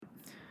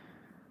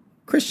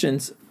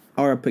Christians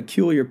are a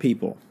peculiar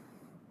people.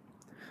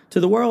 To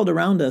the world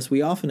around us,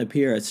 we often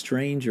appear as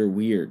strange or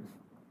weird,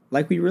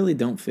 like we really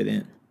don't fit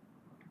in.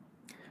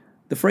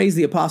 The phrase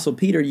the Apostle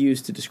Peter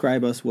used to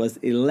describe us was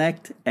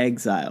elect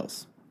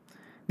exiles.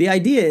 The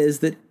idea is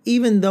that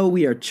even though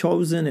we are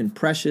chosen and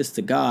precious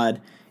to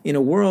God, in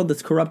a world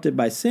that's corrupted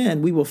by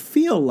sin, we will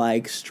feel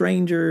like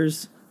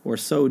strangers or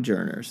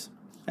sojourners.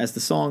 As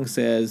the song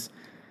says,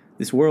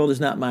 "This world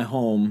is not my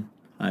home,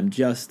 I'm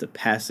just a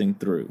passing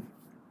through."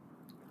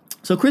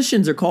 So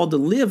Christians are called to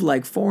live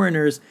like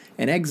foreigners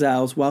and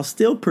exiles while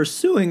still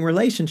pursuing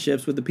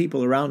relationships with the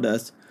people around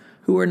us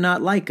who are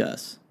not like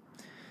us.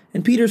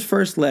 And Peter's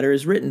first letter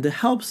is written to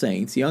help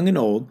saints, young and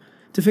old,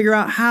 to figure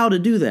out how to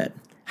do that,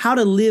 how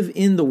to live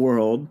in the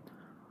world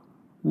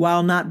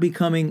while not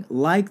becoming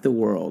like the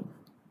world,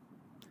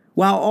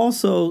 while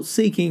also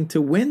seeking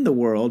to win the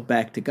world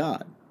back to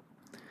God.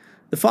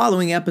 The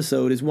following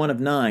episode is one of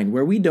 9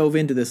 where we dove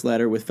into this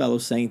letter with fellow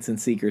saints and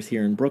seekers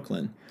here in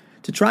Brooklyn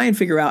to try and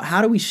figure out how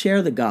do we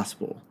share the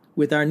gospel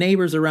with our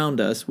neighbors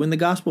around us when the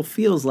gospel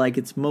feels like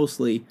it's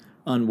mostly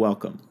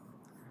unwelcome.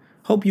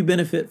 Hope you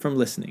benefit from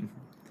listening.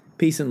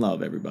 Peace and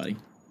love, everybody.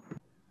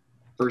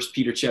 1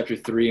 Peter chapter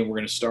 3, and we're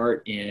going to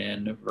start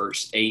in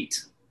verse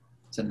 8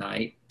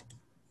 tonight.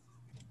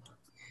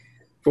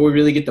 Before we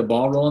really get the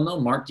ball rolling,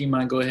 though, Mark, do you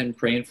mind go ahead and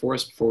praying for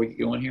us before we get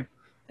going here?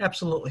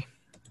 Absolutely.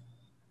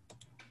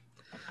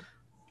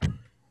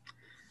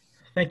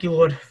 Thank you,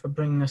 Lord, for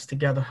bringing us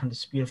together on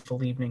this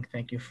beautiful evening.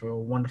 Thank you for a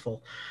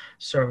wonderful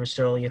service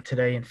earlier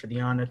today and for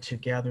the honor to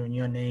gather in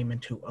your name and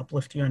to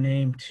uplift your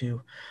name,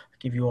 to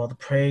give you all the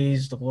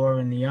praise, the glory,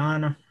 and the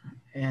honor,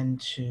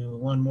 and to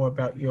learn more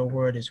about your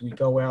word as we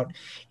go out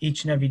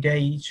each and every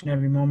day, each and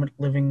every moment,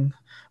 living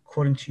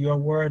according to your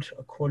word,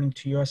 according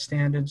to your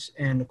standards,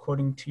 and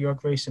according to your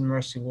grace and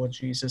mercy, Lord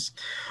Jesus.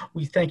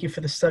 We thank you for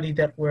the study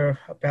that we're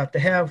about to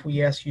have.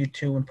 We ask you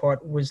to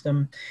impart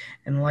wisdom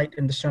and light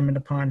and discernment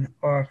upon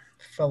our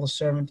fellow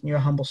servant and your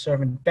humble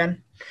servant,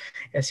 Ben,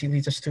 as he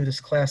leads us through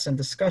this class and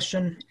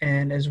discussion,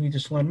 and as we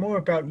just learn more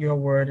about your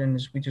word, and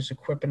as we just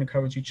equip and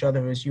encourage each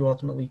other, as you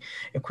ultimately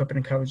equip and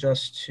encourage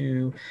us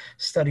to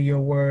study your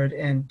word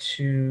and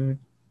to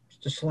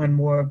just learn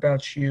more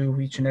about you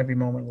each and every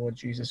moment, Lord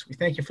Jesus. We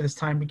thank you for this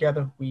time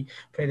together. We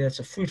pray that it's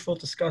a fruitful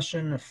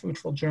discussion, a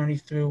fruitful journey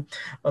through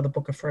the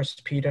book of 1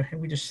 Peter. And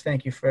we just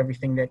thank you for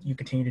everything that you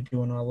continue to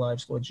do in our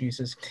lives, Lord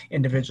Jesus,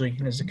 individually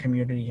and as a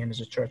community and as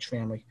a church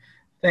family.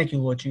 Thank you,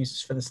 Lord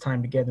Jesus, for this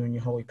time together in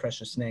your holy,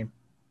 precious name.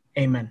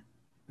 Amen.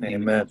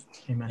 Amen.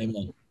 Amen.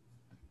 Amen.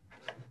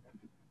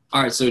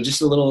 All right, so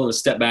just a little of a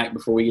step back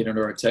before we get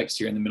into our text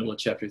here in the middle of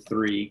chapter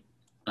 3.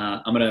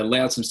 I'm going to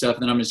lay out some stuff,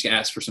 and then I'm just going to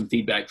ask for some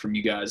feedback from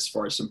you guys as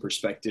far as some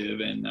perspective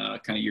and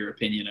kind of your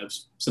opinion of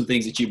some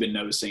things that you've been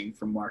noticing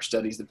from our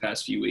studies the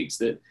past few weeks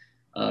that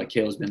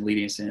Kayla's been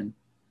leading us in.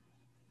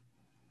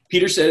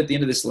 Peter said at the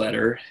end of this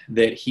letter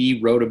that he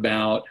wrote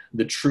about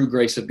the true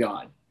grace of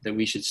God, that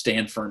we should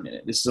stand firm in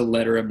it. This is a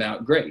letter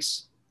about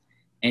grace.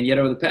 And yet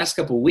over the past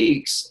couple of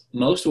weeks,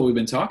 most of what we've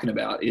been talking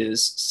about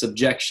is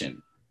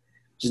subjection,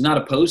 which is not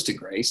opposed to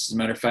grace. As a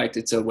matter of fact,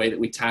 it's a way that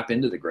we tap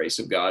into the grace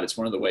of God. It's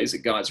one of the ways that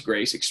God's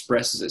grace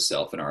expresses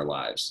itself in our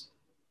lives.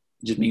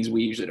 It just means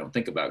we usually don't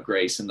think about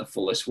grace in the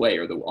fullest way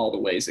or all the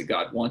ways that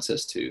God wants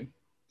us to.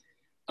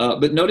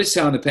 But notice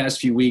how in the past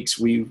few weeks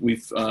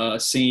we've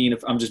seen,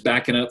 if I'm just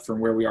backing up from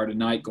where we are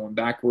tonight, going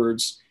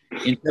backwards,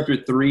 in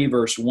chapter 3,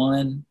 verse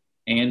 1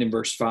 and in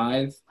verse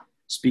 5,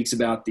 speaks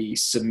about the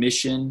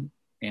submission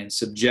and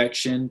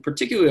subjection,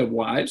 particularly of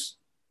wives.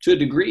 To a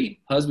degree,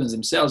 husbands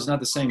themselves, it's not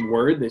the same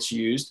word that's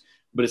used,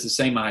 but it's the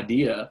same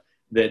idea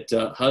that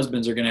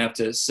husbands are going to have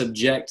to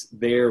subject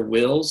their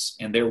wills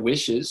and their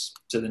wishes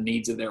to the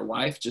needs of their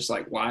wife, just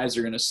like wives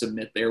are going to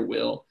submit their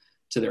will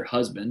to their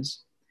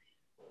husbands.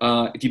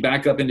 If you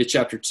back up into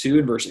chapter 2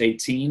 and verse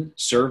 18,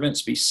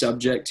 servants, be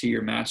subject to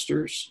your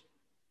masters.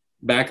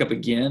 Back up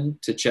again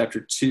to chapter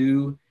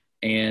 2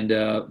 and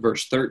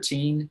verse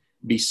 13,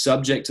 be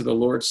subject to the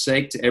Lord's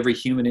sake to every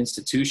human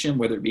institution,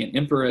 whether it be an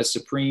emperor as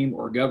supreme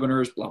or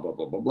governors, blah, blah,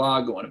 blah, blah,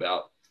 blah, going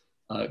about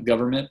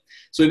government.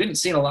 So we've been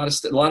seeing a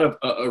lot of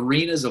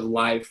arenas of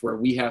life where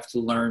we have to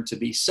learn to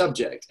be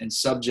subject and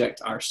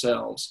subject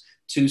ourselves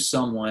to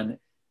someone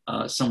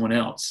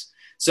else.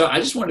 So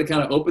I just wanted to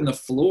kind of open the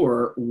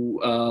floor.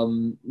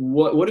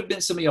 What have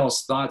been some of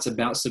y'all's thoughts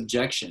about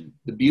subjection,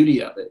 the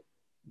beauty of it,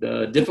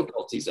 the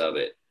difficulties of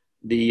it,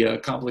 the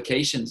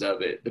complications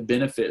of it, the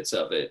benefits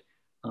of it?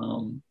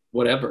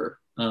 Whatever.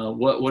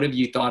 What have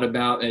you thought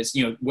about as,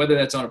 whether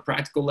that's on a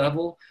practical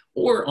level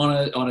or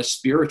on a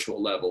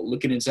spiritual level,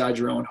 looking inside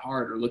your own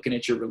heart or looking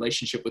at your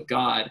relationship with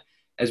God,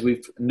 as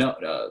we've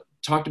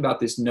talked about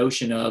this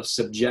notion of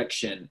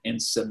subjection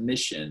and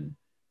submission.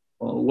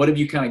 What have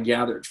you kind of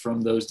gathered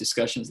from those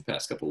discussions the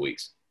past couple of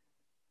weeks?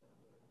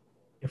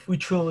 If we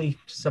truly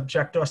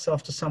subject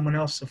ourselves to someone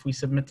else, if we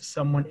submit to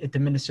someone, it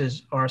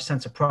diminishes our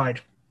sense of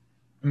pride.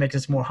 It makes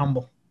us more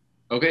humble.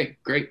 Okay,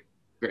 great.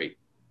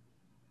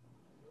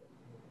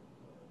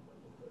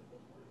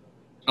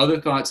 Other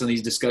thoughts on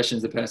these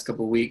discussions the past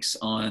couple of weeks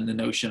on the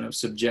notion of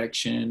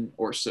subjection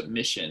or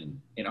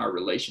submission in our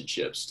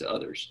relationships to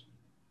others?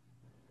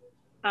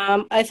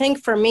 I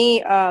think for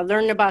me,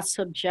 learning about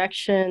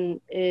subjection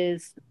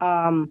is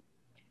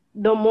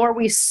the more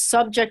we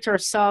subject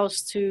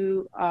ourselves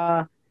to,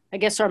 I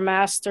guess, our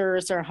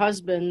masters, our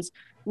husbands,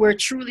 we're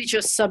truly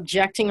just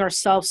subjecting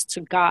ourselves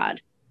to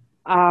God.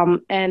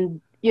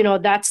 And,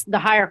 that's the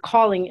higher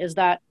calling, is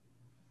that,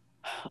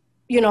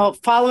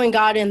 following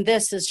God in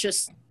this is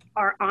just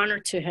our honor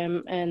to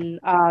him, and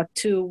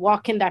to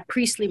walk in that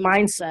priestly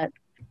mindset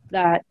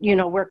that,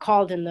 we're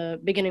called in the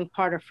beginning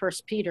part of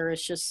First Peter,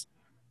 is just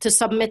to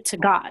submit to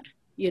God,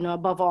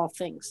 above all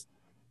things.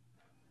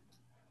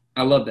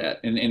 I love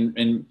that.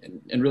 And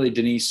really,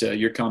 Denise,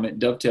 your comment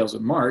dovetails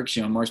with Mark's.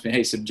 Mark's been,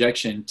 hey,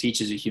 subjection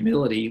teaches you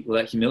humility. Well,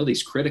 that humility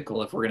is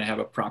critical if we're going to have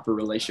a proper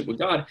relationship with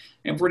God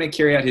and if we're going to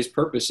carry out his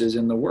purposes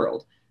in the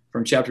world.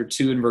 From chapter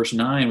 2 and verse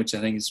 9, which I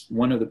think is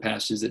one of the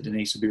passages that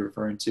Denise will be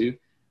referring to,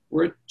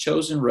 we're a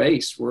chosen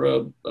race.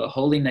 We're a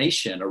holy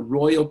nation, a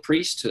royal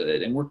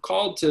priesthood, and we're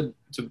called to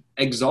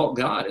exalt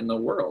God in the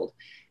world.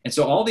 And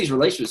so all these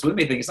relationships, we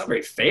may think it's not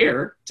very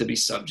fair to be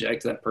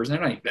subject to that person.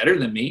 They're not any better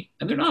than me,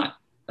 and they're not.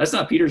 That's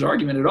not Peter's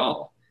argument at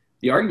all.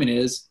 The argument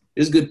is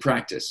good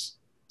practice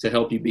to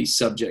help you be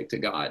subject to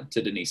God,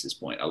 to Denise's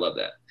point. I love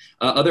that.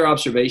 Other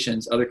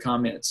observations, other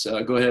comments?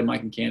 Go ahead,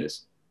 Mike and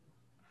Candace.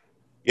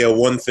 Yeah,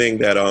 one thing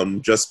that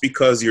just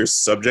because you're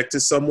subject to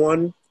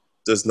someone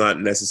does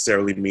not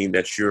necessarily mean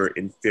that you're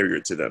inferior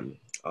to them.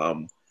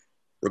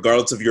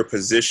 Regardless of your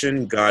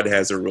position, God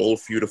has a role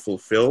for you to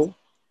fulfill,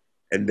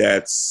 and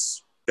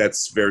that's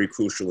very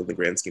crucial in the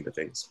grand scheme of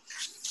things.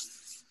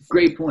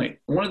 Great point.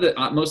 One of the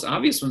most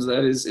obvious ones of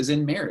that is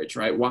in marriage,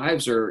 right?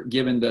 Wives are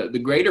given the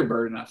greater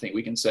burden, I think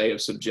we can say,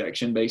 of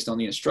subjection based on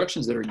the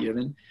instructions that are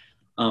given,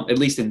 at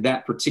least in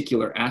that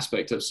particular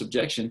aspect of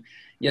subjection.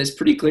 Yeah, it's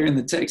pretty clear in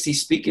the text.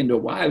 He's speaking to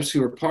wives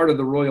who are part of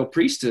the royal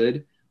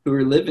priesthood, who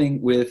are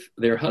living with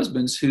their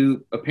husbands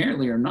who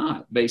apparently are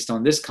not, based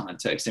on this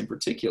context in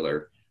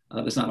particular.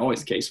 That's not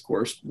always the case, of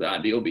course. The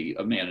ideal would be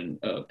a man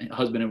and a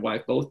husband and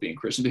wife both being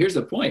Christian. But here's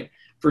the point.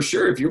 For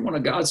sure, if you're one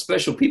of God's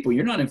special people,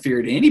 you're not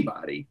inferior to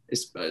anybody.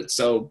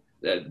 So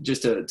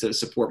just to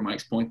support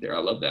Mike's point there, I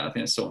love that. I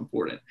think that's so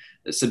important.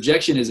 The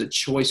subjection is a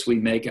choice we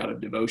make out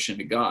of devotion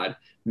to God,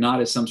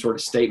 not as some sort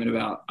of statement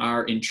about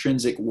our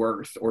intrinsic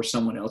worth or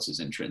someone else's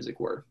intrinsic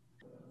worth.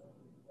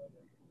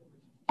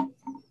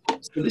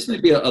 So this may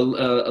be a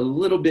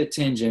little bit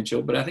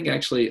tangential, but I think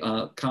actually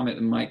a comment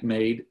that Mike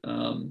made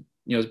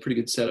is a pretty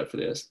good setup for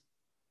this.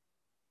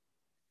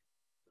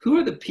 Who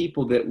are the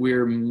people that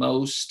we're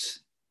most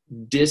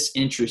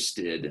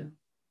disinterested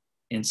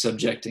in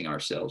subjecting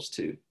ourselves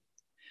to?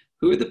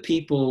 Who are the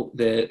people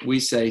that we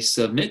say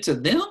submit to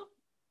them?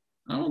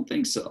 I don't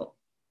think so.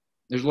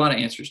 There's a lot of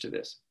answers to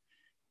this.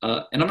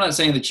 And I'm not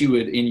saying that you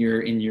would, in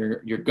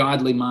your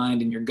godly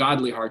mind, in your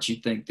godly heart, you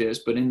think this,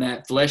 but in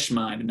that flesh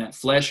mind, in that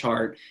flesh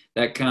heart,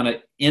 that kind of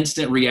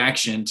instant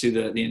reaction to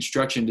the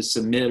instruction to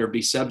submit or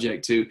be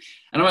subject to.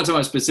 And I'm not talking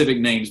about specific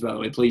names, by the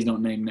way. Please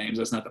don't name names.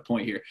 That's not the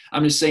point here.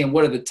 I'm just saying,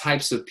 what are the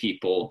types of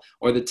people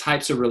or the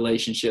types of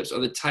relationships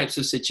or the types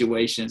of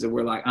situations that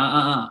we're like,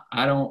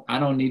 I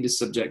don't need to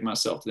subject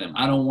myself to them.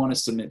 I don't want to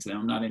submit to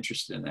them. I'm not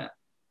interested in that.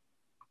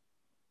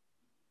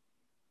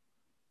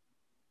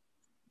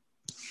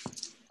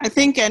 I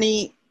think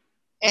any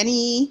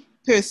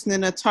person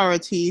in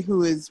authority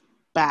who is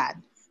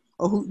bad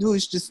or who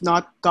is just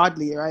not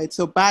godly, right?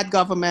 So bad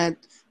government,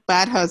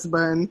 bad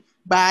husband,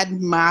 bad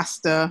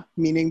master,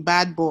 meaning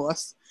bad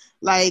boss.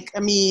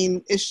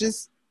 It's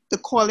just the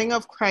calling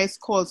of Christ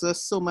calls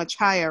us so much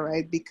higher,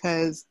 right?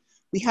 Because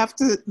we have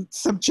to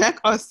subject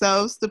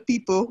ourselves to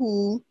people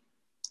who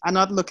are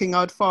not looking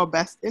out for our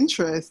best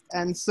interest.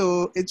 And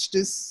so it's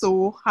just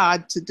so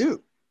hard to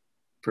do.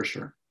 For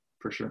sure.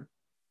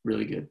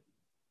 Really good.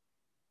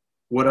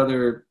 What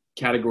other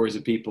categories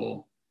of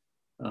people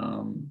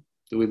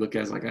do we look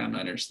at as like, I'm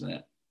not interested in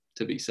that,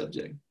 to be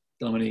subject?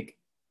 Dominique?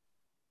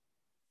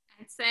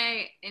 I'd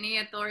say any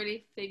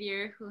authority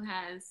figure who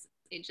has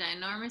a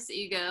ginormous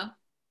ego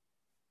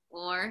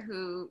or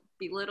who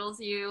belittles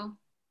you,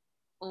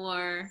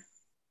 or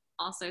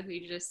also who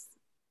just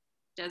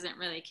doesn't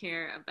really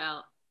care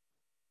about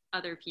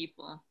other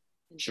people.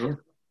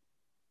 Sure.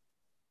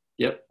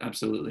 Yep,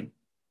 absolutely.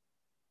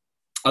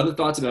 Other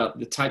thoughts about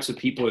the types of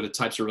people or the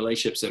types of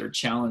relationships that are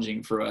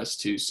challenging for us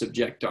to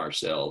subject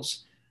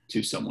ourselves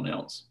to someone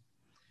else?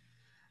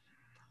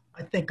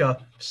 I think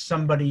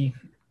somebody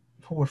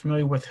who we're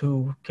familiar with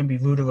who can be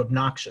rude or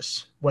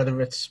obnoxious, whether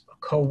it's a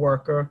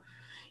coworker,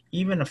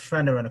 even a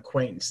friend or an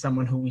acquaintance,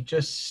 someone who we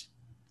just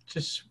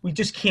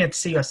can't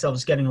see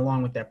ourselves getting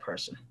along with that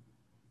person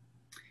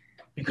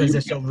because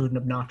they're so rude and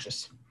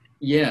obnoxious.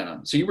 Yeah.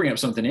 So you bring up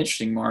something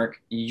interesting,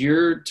 Mark.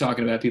 You're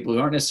talking about people who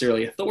aren't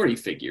necessarily authority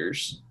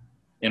figures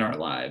in our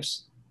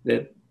lives,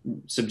 that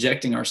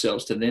subjecting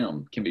ourselves to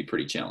them can be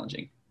pretty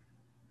challenging.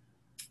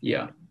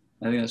 Yeah,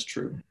 I think that's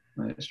true.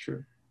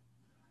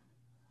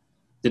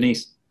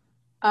 Denise?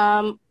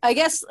 I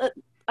guess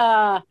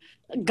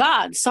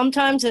God.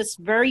 Sometimes it's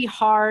very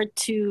hard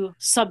to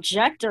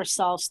subject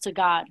ourselves to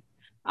God.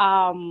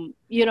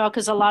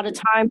 Because a lot of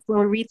times when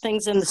we read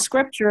things in the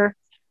scripture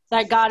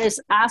that God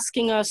is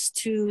asking us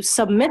to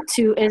submit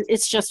to,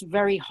 it's just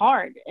very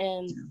hard.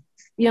 And,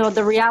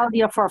 the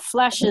reality of our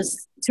flesh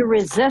is to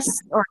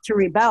resist or to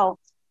rebel.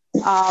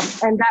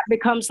 And that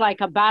becomes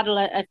like a battle,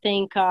 I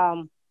think,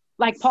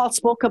 like Paul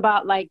spoke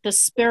about, like the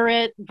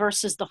spirit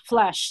versus the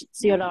flesh,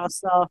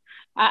 so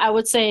I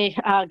would say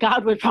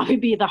God would probably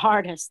be the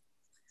hardest.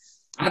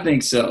 I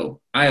think so.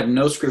 I have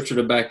no scripture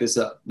to back this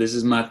up. This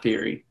is my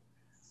theory.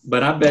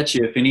 But I bet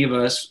you if any of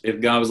us, if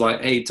God was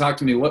like, hey, talk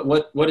to me,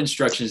 what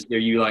instructions are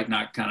you like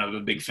not kind of a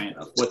big fan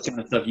of? What kind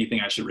of stuff you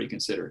think I should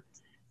reconsider?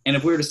 And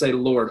if we were to say,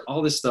 Lord,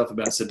 all this stuff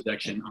about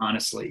subjection,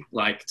 honestly,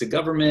 like to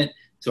government,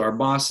 to our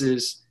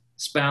bosses,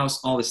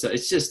 spouse, all this stuff,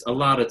 it's just a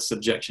lot of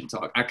subjection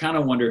talk. I kind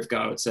of wonder if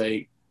God would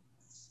say,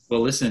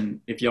 well,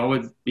 listen, if y'all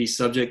would be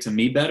subject to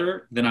me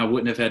better, then I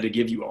wouldn't have had to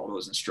give you all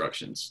those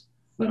instructions.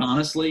 But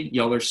honestly,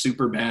 y'all are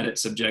super bad at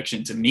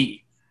subjection to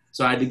me.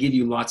 So I had to give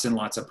you lots and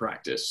lots of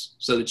practice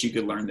so that you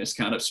could learn this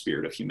kind of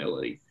spirit of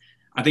humility.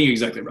 I think you're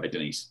exactly right,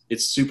 Denise.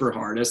 It's super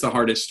hard. That's the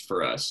hardest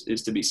for us,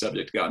 is to be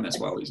subject to God, and that's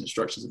why all these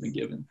instructions have been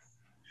given.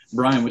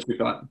 Brian, what's your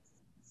thought?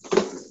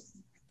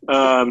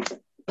 I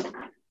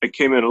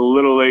came in a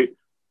little late.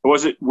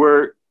 Was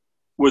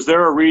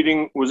there a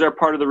reading? Was there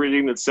part of the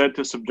reading that said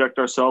to subject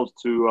ourselves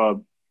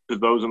to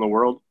those in the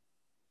world?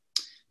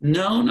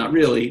 No, not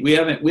really. We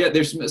haven't.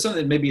 There's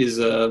something that maybe is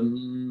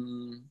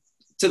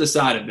to the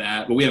side of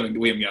that, but we haven't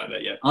got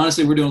that yet.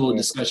 Honestly, we're doing a little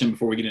discussion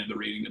before we get into the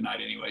reading tonight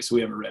anyway, so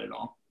we haven't read it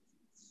all.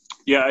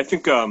 Yeah, I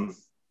think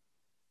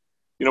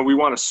we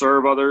want to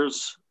serve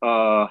others,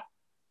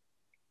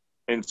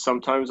 and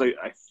sometimes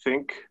I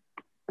think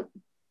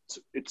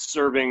it's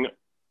serving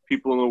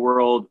people in the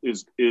world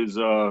is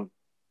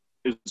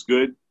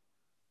good,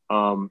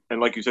 and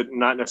like you said,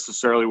 not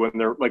necessarily when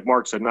they're, like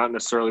Mark said, not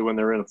necessarily when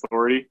they're in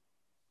authority,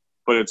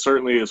 but it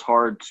certainly is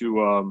hard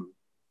to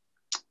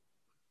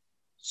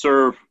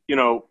serve,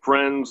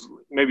 friends,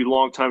 maybe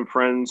longtime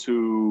friends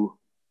who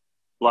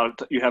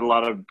you had a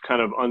lot of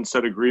kind of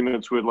unsaid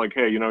agreements with, like,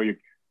 hey,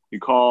 you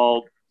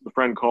call, the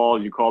friend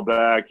called, you call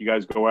back, you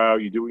guys go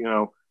out, you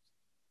do,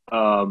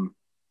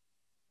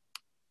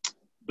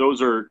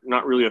 those are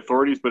not really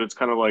authorities, but it's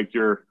kind of like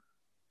you're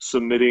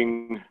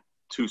submitting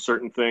to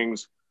certain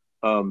things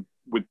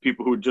with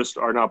people who just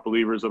are not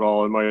believers at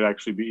all. It might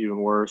actually be even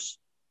worse.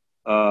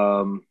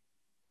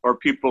 Or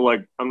people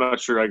like, I'm not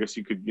sure, I guess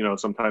you could,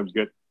 sometimes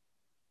get,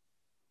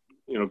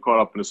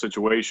 caught up in a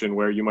situation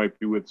where you might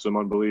be with some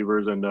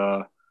unbelievers and,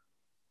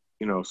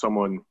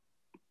 someone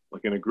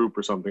like in a group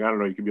or something, I don't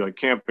know, you could be like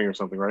camping or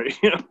something, right?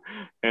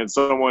 And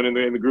someone in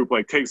the group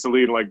like takes the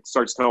lead and like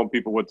starts telling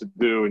people what to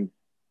do.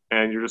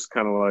 And you're just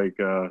kind of like,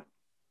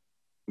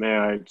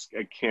 man,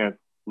 I can't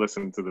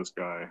listen to this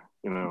guy,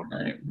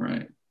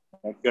 Right.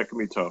 That can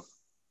be tough.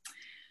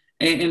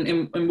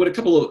 And what a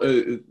couple of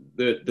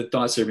the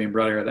thoughts that are being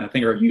brought here that I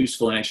think are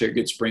useful and actually a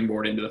good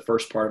springboard into the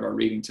first part of our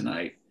reading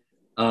tonight.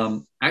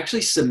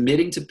 Actually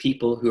submitting to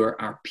people who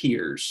are our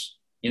peers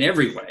in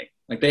every way.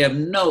 Like they have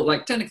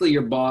technically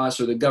your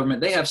boss or the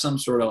government, they have some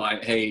sort of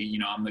like, hey,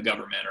 I'm the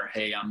government, or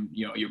hey, I'm,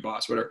 your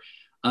boss, whatever.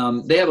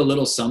 They have a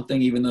little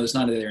something, even though it's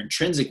not their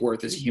intrinsic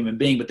worth as a human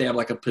being, but they have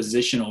like a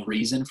positional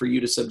reason for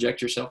you to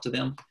subject yourself to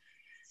them.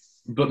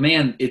 But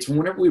man, it's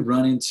whenever we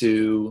run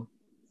into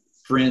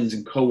friends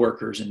and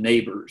coworkers and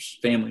neighbors,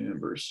 family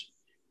members,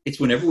 it's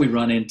whenever we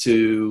run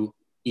into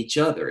each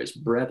other as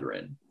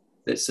brethren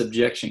that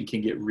subjection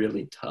can get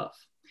really tough.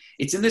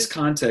 It's in this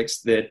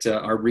context that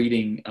our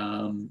reading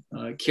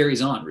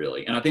carries on,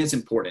 really. And I think it's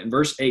important. In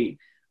verse 8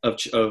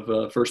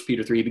 of 1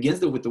 Peter 3, he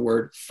begins with the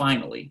word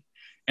finally.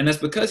 And that's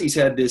because he's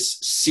had this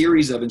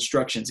series of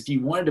instructions. If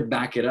you wanted to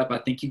back it up, I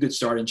think you could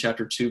start in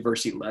chapter 2,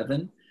 verse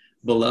 11.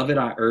 Beloved,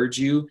 I urge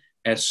you,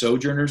 as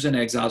sojourners and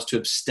exiles, to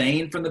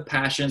abstain from the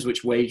passions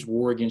which wage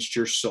war against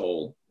your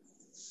soul,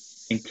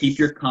 and keep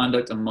your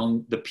conduct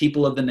among the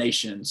people of the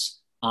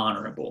nations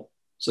honorable,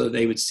 so that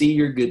they would see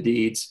your good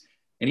deeds.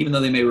 And even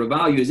though they may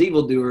revile you as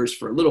evildoers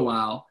for a little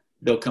while,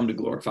 they'll come to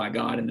glorify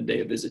God in the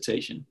day of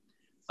visitation.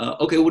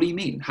 Okay, what do you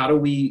mean? How do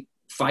we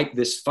fight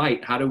this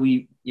fight? How do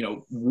we,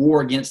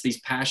 war against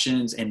these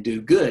passions and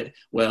do good?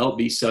 Well,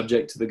 be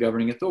subject to the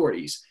governing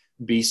authorities.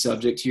 Be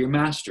subject to your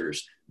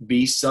masters.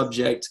 Be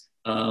subject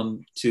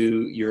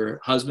to your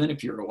husband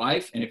if you're a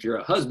wife. And if you're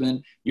a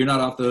husband, you're not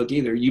off the hook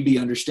either. You be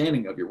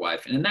understanding of your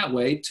wife. And in that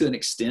way, to an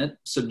extent,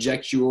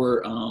 subject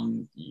your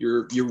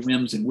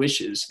whims and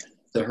wishes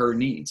to her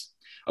needs.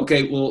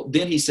 Okay, well,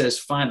 then he says,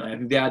 finally, I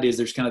think the idea is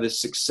there's kind of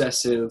this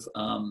successive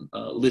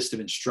list of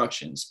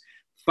instructions.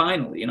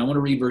 Finally, and I want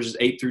to read verses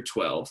 8 through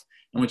 12.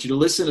 I want you to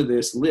listen to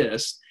this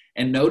list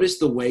and notice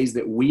the ways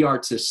that we are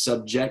to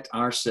subject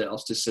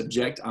ourselves, to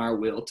subject our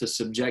will, to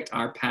subject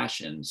our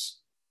passions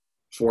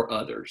for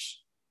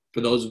others,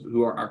 for those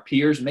who are our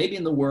peers, maybe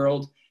in the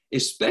world,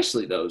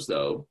 especially those,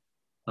 though,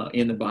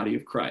 in the body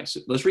of Christ.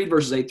 So let's read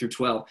verses 8 through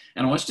 12.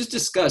 And I want to just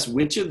discuss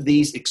which of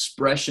these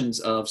expressions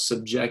of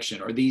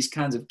subjection or these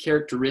kinds of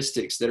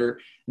characteristics that are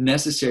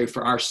necessary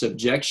for our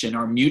subjection,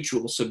 our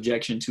mutual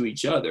subjection to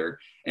each other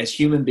as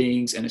human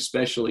beings and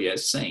especially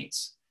as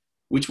saints.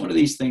 Which one of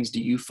these things do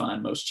you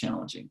find most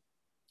challenging?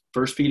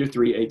 1 Peter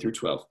 3, 8 through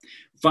 12.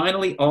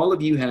 Finally, all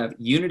of you have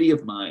unity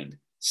of mind,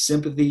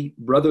 sympathy,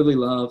 brotherly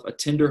love, a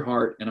tender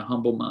heart, and a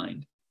humble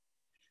mind.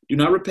 Do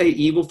not repay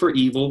evil for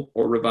evil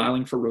or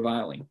reviling for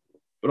reviling,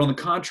 but on the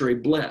contrary,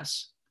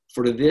 bless,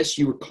 for to this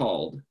you were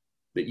called,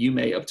 that you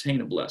may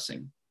obtain a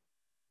blessing.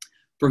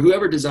 For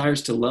whoever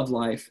desires to love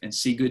life and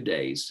see good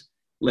days,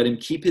 let him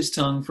keep his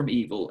tongue from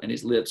evil and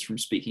his lips from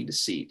speaking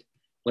deceit.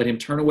 Let him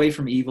turn away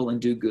from evil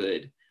and do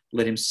good.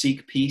 Let him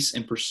seek peace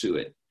and pursue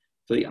it.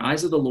 For the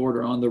eyes of the Lord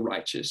are on the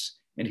righteous,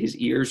 and his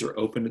ears are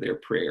open to their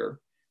prayer.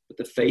 But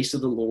the face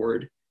of the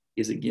Lord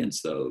is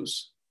against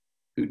those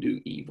who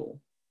do evil.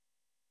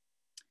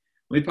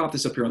 Let me pop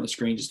this up here on the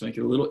screen just to make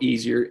it a little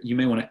easier. You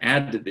may want to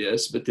add to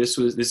this, but this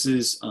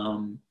is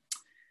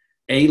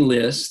a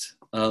list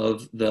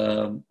of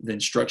the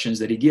instructions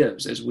that he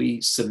gives as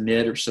we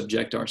submit or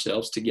subject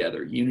ourselves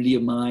together. Unity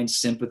of mind,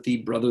 sympathy,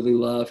 brotherly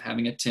love,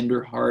 having a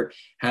tender heart,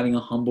 having a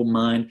humble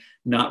mind,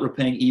 not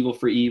repaying evil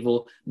for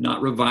evil,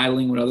 not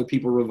reviling when other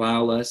people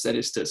revile us, that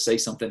is to say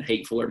something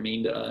hateful or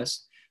mean to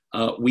us.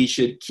 We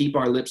should keep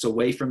our lips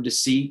away from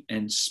deceit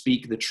and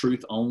speak the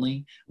truth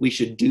only. We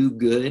should do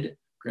good.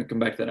 We're going to come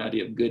back to that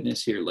idea of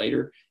goodness here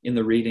later in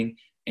the reading,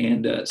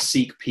 and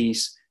seek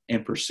peace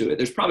and pursue it.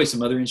 There's probably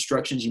some other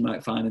instructions you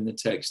might find in the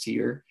text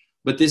here,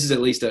 but this is at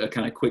least a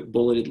kind of quick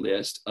bulleted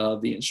list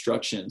of the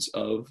instructions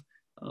of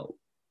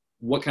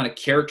what kind of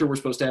character we're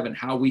supposed to have and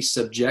how we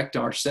subject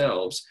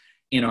ourselves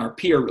in our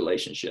peer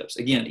relationships.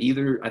 Again,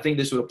 I think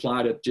this would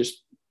apply to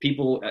just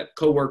people,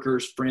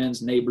 coworkers,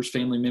 friends, neighbors,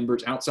 family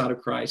members outside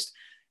of Christ,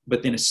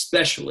 but then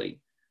especially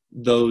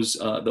those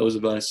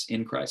of us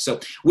in Christ. So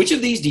which of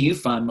these do you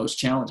find most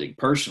challenging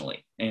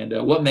personally? And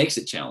what makes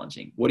it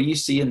challenging? What do you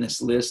see in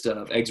this list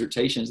of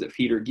exhortations that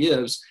Peter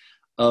gives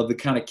of the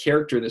kind of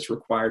character that's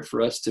required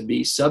for us to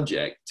be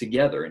subject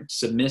together and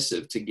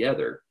submissive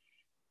together?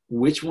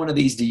 Which one of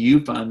these do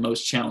you find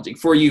most challenging?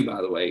 For you,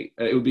 by the way,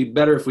 it would be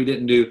better if we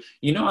didn't do,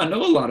 I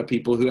know a lot of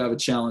people who have a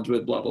challenge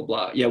with blah, blah,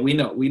 blah. Yeah, we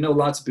know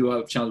lots of people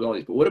have a challenge with all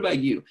these, but what about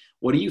you?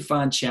 What do you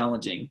find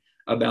challenging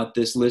about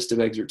this list of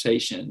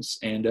exhortations,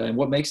 and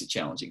what makes it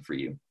challenging for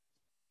you?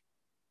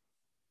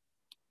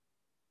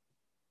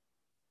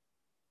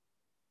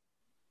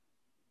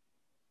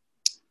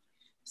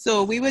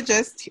 So we were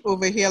just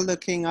over here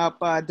looking up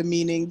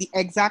the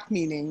exact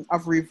meaning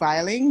of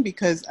reviling,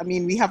 because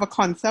we have a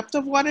concept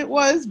of what it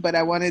was, but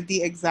I wanted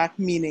the exact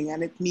meaning,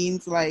 and it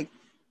means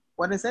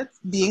what is it?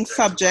 Being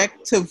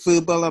subject to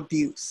verbal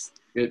abuse.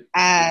 Good.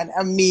 And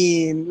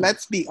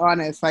let's be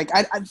honest,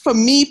 for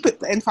me,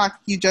 in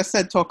fact, you just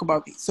said talk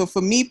about me. So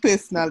for me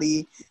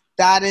personally,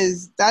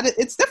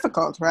 it's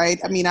difficult, right?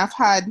 I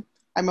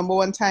remember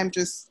one time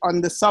just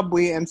on the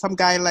subway and some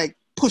guy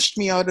pushed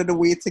me out of the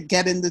way to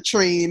get in the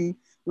train,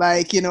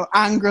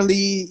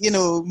 angrily,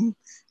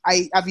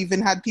 I've even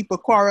had people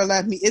quarrel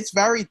at me. It's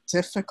very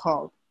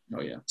difficult.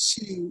 Oh, yeah.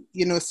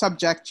 To,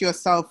 subject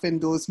yourself in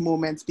those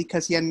moments,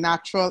 because your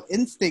natural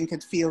instinct,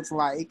 it feels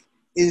like,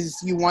 is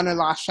you want to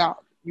lash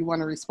out, you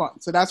want to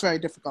respond. So that's very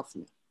difficult for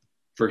me.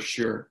 For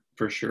sure.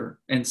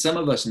 And some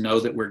of us know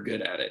that we're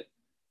good at it.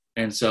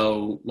 And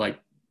so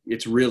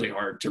it's really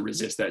hard to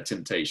resist that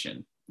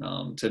temptation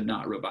to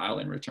not revile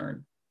in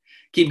return.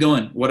 Keep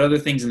going. What other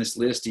things in this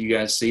list do you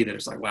guys see that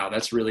it's wow,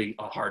 that's really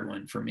a hard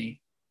one for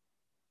me?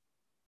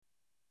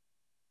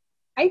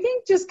 I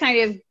think just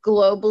kind of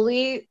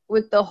globally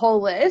with the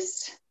whole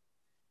list,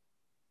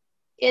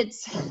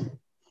 it's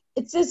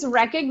this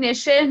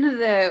recognition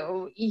that,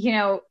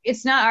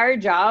 it's not our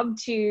job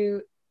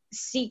to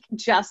seek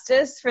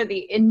justice for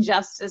the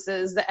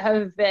injustices that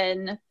have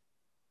been,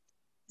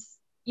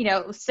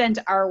 sent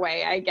our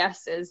way, I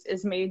guess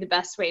is maybe the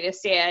best way to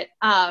say it.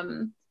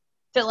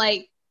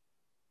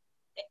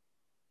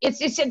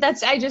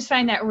 That I just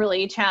find that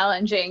really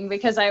challenging,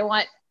 because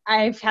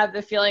I've had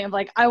the feeling of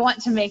I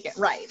want to make it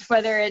right,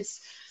 whether it's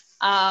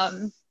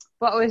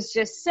what was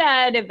just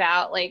said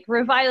about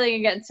reviling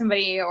against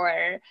somebody,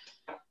 or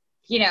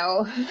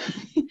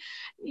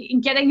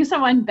getting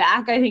someone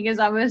back, I think is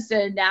almost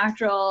a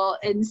natural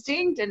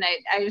instinct. And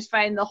I just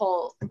find the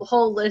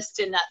whole list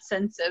in that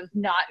sense of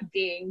not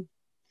being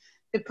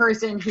the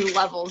person who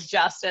levels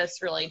justice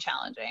really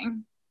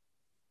challenging.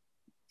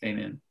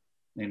 Amen.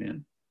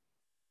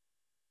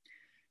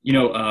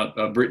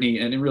 Brittany,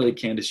 and really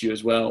Candace, you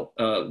as well,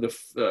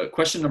 the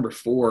question number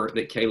 4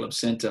 that Caleb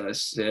sent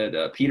us said,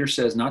 Peter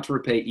says not to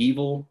repay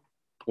evil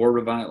or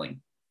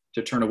reviling,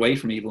 to turn away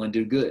from evil and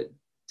do good,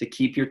 to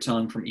keep your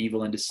tongue from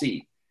evil and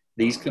deceit.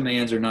 These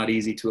commands are not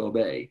easy to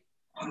obey,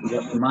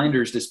 what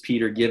reminders does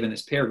Peter give in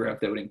this paragraph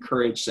that would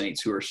encourage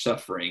saints who are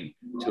suffering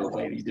to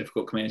obey these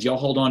difficult commands? Y'all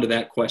hold on to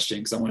that question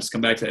because I want us to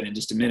come back to that in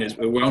just a minute.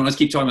 I want us to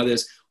keep talking about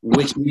this.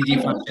 Which do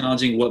you find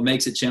challenging? What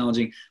makes it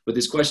challenging? But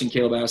this question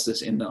Caleb asked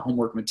us in the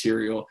homework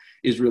material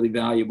is really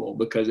valuable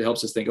because it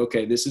helps us think,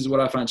 okay, this is what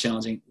I find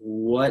challenging.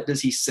 What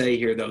does he say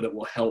here, though, that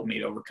will help me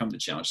to overcome the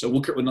challenge? So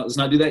let's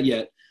not do that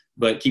yet,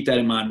 but keep that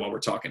in mind while we're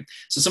talking.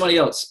 So somebody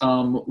else,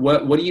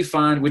 what do you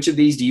find, which of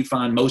these do you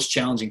find most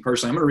challenging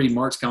personally? I'm going to read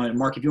Mark's comment.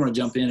 Mark, if you want to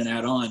jump in and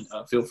add on,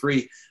 feel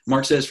free.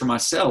 Mark says, for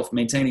myself,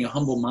 maintaining a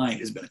humble mind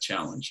has been a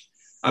challenge.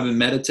 I've been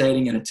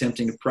meditating and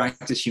attempting to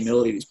practice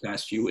humility these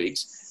past few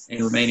weeks, and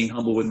remaining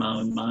humble with my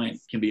own mind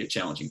can be a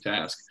challenging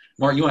task.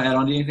 Mark, you want to add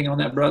on to anything on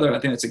that, brother? I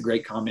think that's a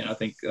great comment. I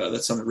think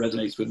that's something that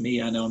resonates with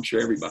me. I know I'm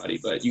sure everybody,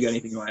 but you got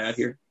anything you want to add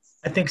here?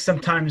 I think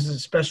sometimes,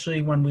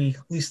 especially when we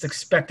least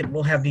expect it,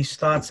 we'll have these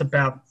thoughts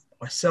about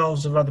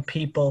ourselves or other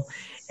people,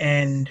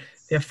 and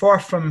they're far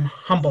from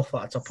humble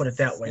thoughts. I'll put it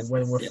that way.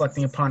 Whether we're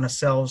reflecting upon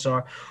ourselves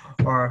or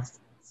our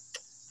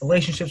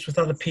relationships with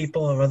other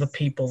people or other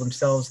people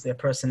themselves, their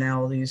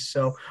personalities.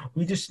 So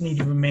we just need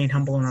to remain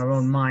humble in our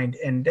own mind,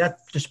 and that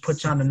just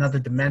puts on another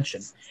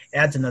dimension,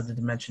 adds another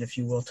dimension, if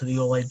you will, to the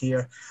whole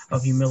idea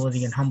of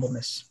humility and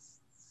humbleness.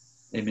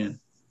 Amen.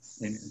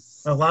 Amen.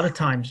 A lot of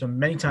times, or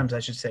many times I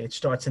should say, it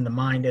starts in the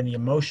mind and the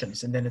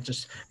emotions, and then it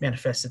just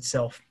manifests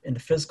itself in the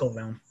physical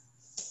realm.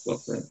 Well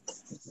said.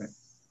 Right.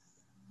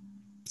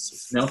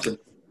 Nelson.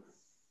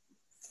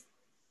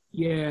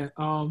 Yeah,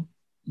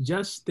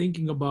 just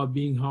thinking about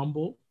being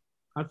humble,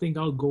 I think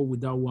I'll go with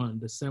that one,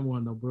 the same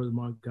one that Brother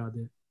Mark got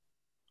it.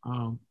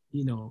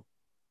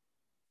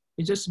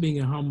 It's just being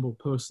a humble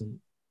person.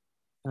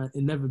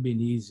 It never been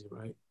easy,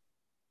 right?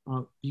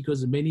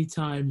 Because many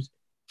times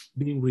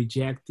being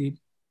rejected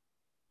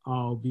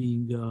or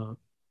being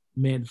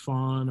made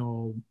fun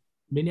or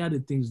many other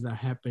things that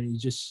happen, it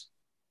just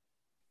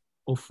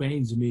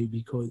offends me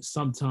because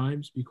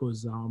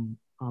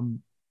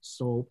I'm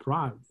so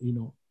proud,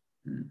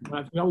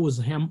 But if I was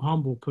a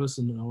humble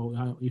person,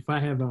 or if I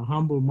have a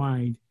humble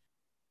mind,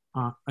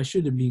 I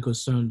shouldn't be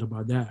concerned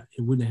about that.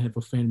 It wouldn't have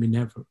offended me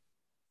never.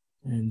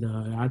 And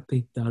I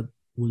think that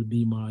will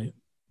be my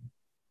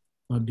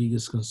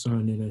biggest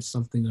concern, and it's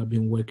something I've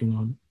been working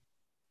on.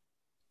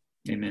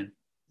 Amen.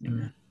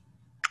 Amen.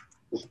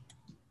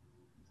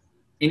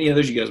 Any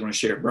others you guys want to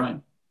share?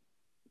 Brian?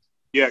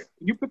 Yeah,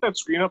 can you put that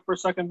screen up for a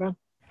second, Ben?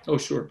 Oh,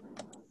 sure.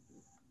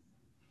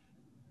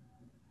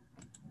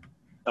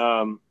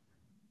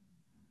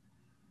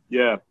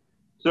 Yeah,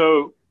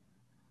 so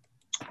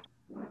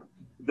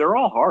they're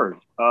all hard.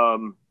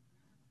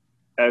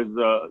 As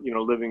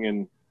living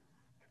in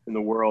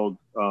the world,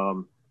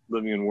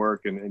 living and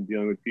work, and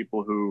dealing with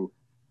people who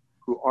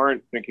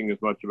aren't thinking as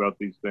much about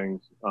these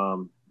things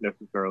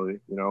necessarily,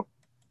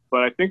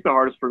 But I think the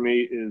hardest for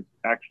me is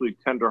actually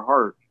tender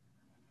heart,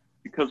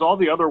 because all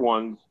the other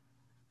ones,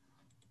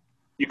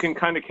 you can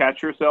kind of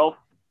catch yourself,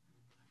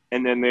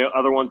 and then the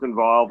other ones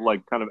involve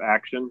like kind of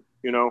action,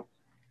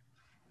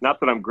 Not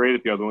that I'm great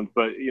at the other ones,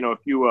 but if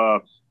you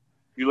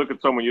look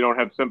at someone you don't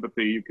have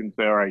sympathy, you can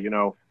say, all right,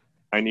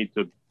 I need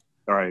to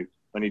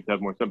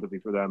have more sympathy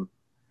for them.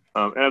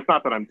 And it's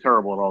not that I'm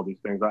terrible at all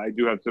these things. I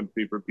do have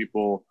sympathy for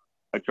people.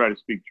 I try to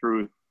speak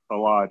truth a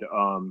lot.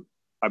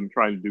 I'm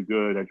trying to do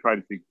good. I try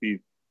to seek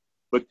peace.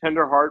 But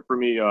tender heart for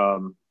me,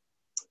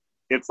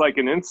 it's like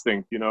an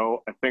instinct, I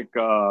think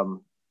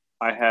I'm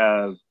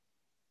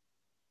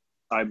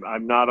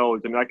not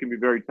always, I can be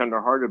very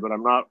tender hearted, but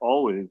I'm not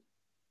always.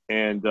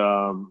 And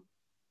a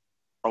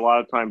lot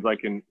of times I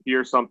can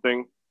hear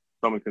something,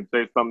 someone can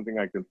say something,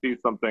 I can see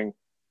something,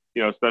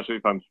 especially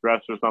if I'm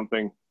stressed or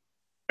something.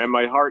 And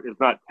my heart is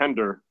not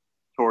tender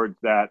towards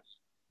that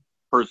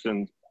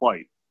person's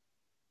plight.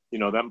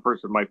 That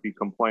person might be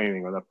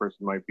complaining, or that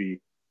person might be,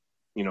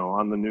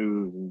 on the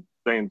news and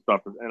saying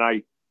stuff. And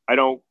I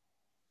don't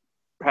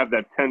have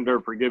that tender,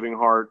 forgiving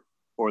heart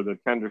or the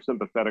tender,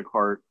 sympathetic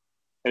heart.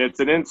 And it's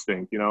an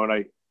instinct, and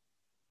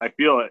I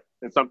feel it.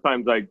 And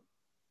sometimes I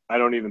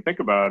don't even think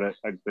about it.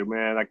 I just say,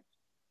 man,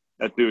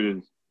 that dude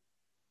is,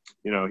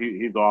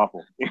 he's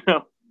awful,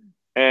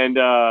 And,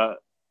 but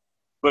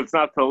it's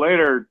not till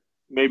later,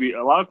 maybe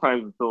a lot of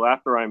times until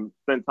after I'm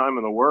spent time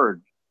in the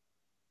Word,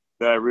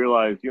 that I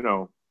realize,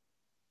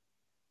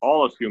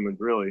 all us humans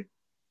really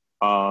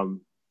are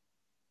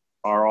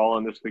all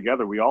in this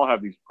together. We all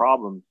have these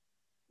problems.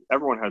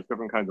 Everyone has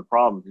different kinds of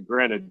problems. And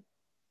granted,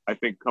 I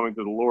think coming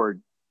to the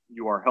Lord,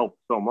 you are helped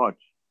so much,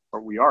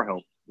 or we are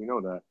helped. We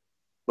know that.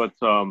 But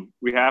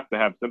we have to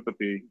have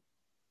sympathy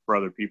for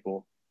other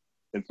people.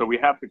 And so we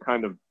have to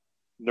kind of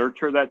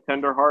nurture that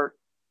tender heart.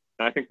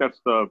 And I think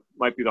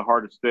might be the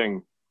hardest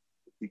thing,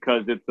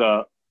 because it's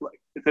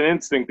an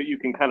instinct that you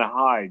can kind of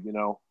hide,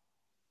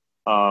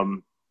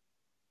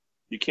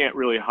 You can't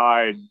really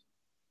hide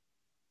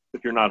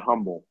if you're not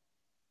humble.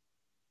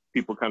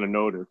 People kind of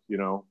notice,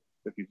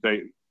 if you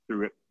say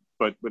through it.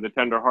 But with a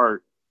tender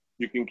heart,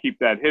 you can keep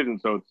that hidden.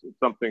 So it's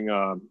something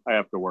I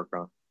have to work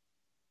on.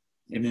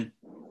 Amen.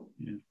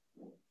 Yeah.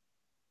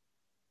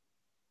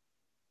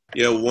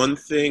 Yeah, one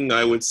thing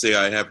I would say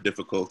I have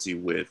difficulty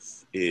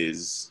with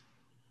is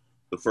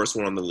the first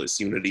one on the list,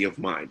 unity of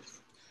mind.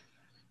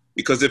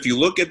 Because if you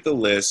look at the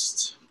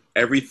list,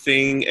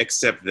 everything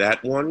except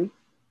that one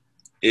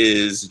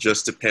is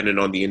just dependent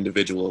on the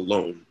individual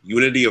alone.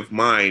 Unity of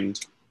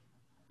mind,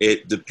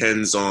 it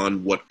depends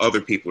on what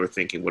other people are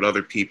thinking, what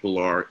other people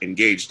are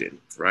engaged in,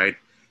 right?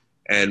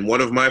 And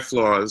one of my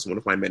flaws, one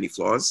of my many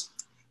flaws,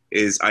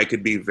 is I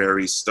could be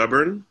very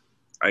stubborn.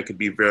 I could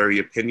be very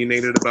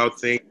opinionated about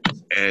things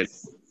and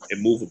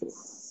immovable.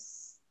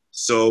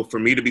 So for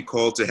me to be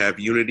called to have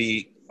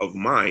unity of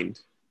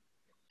mind,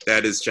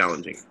 that is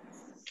challenging.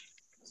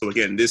 So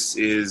again, this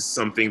is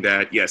something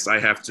that, yes, I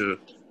have to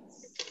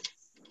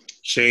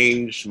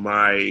change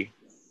my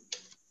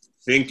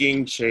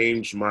thinking,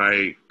 change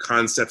my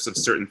concepts of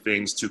certain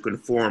things to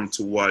conform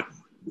to what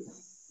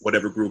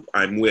whatever group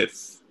I'm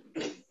with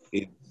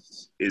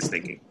is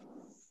thinking.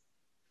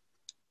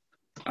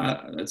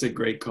 That's a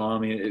great call. I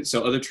mean,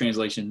 so other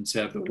translations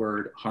have the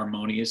word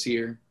harmonious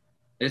here.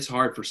 It's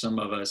hard for some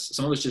of us.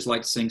 Some of us just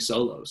like to sing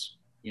solos,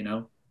 you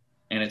know,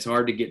 and it's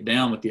hard to get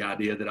down with the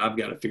idea that I've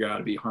got to figure out how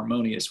to be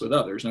harmonious with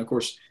others. And of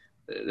course,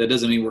 that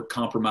doesn't mean we're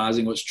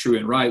compromising what's true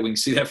and right. We can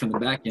see that from the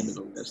back end of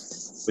the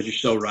list. But you're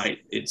so right.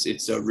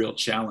 It's a real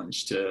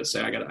challenge to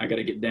say I got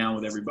to get down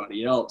with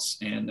everybody else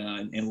and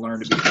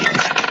learn to be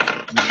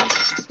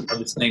of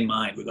the same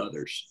mind with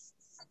others.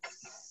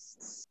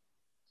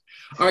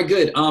 All right,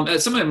 good.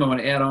 Some of them I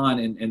want to add on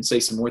and say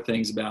some more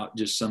things about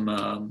just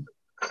some,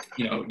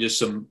 just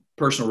some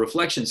personal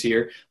reflections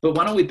here. But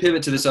why don't we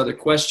pivot to this other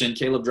question?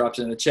 Caleb drops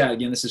it in the chat.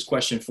 Again, this is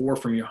question 4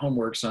 from your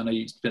homework, so I know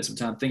you spent some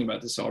time thinking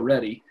about this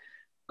already.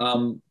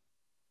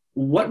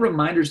 What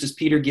reminders does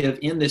Peter give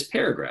in this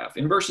paragraph,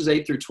 in verses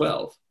 8 through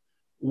 12?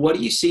 What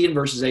do you see in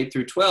verses 8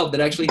 through 12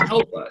 that actually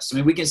help us? I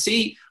mean, we can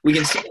see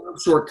our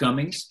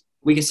shortcomings.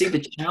 We can see the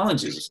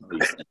challenges of some of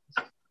these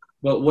things.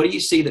 But what do you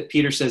see that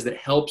Peter says that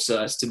helps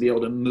us to be able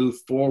to move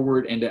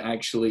forward and to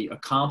actually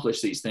accomplish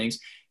these things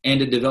and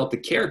to develop the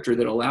character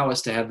that allow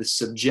us to have the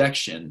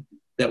subjection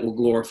that will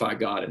glorify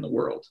God in the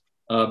world?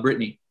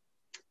 Brittany.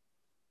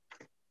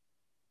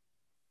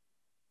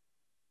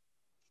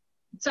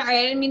 Sorry,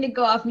 I didn't mean to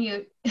go off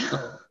mute.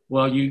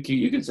 Well, you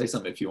can say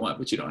something if you want,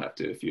 but you don't have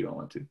to if you don't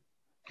want to.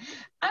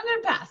 I'm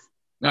going to pass.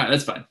 All right,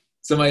 that's fine.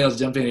 Somebody else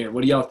jump in here.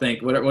 What do y'all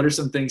think? What are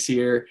some things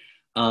here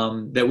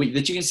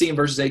that you can see in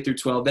verses 8 through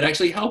 12 that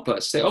actually help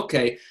us say,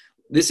 okay,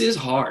 this is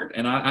hard,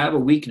 and I have a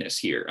weakness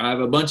here. I have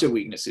a bunch of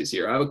weaknesses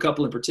here. I have a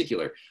couple in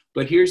particular,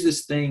 but here's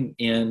this thing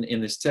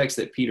in this text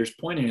that Peter's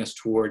pointing us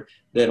toward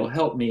that'll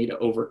help me to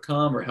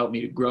overcome or help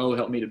me to grow,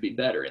 help me to be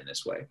better in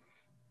this way.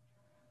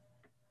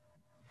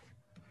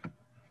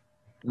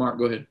 Mark,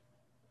 go ahead.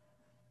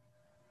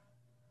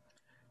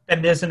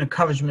 And there's an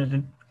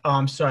encouragement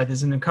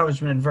there's an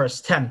encouragement in verse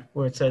 10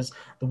 where it says,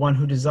 the one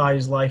who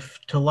desires life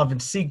to love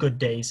and see good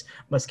days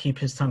must keep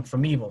his tongue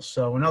from evil.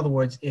 So in other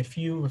words, if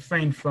you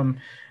refrain from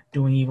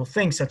doing evil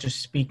things, such as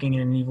speaking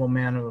in an evil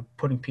manner or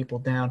putting people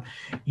down,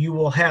 you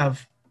will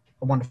have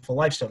a wonderful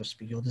life, so to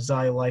speak. You'll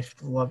desire life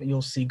to love,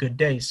 you'll see good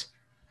days.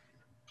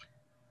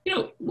 You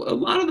know, a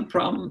lot of the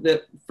problem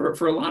that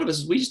for a lot of us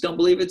is we just don't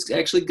believe it's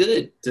actually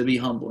good to be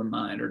humble in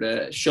mind or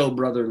to show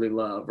brotherly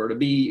love or to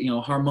be,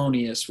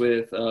 harmonious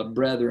with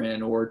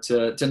brethren or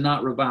to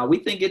not revile. We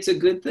think it's a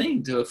good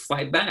thing to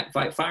fight back,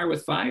 fight fire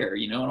with fire,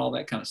 and all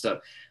that kind of stuff.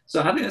 So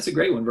I think that's a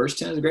great one. Verse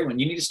 10 is a great one.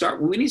 We need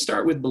to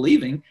start with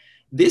believing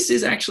this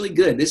is actually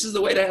good. This is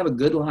the way to have a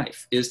good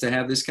life, is to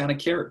have this kind of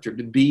character,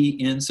 to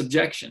be in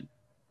subjection.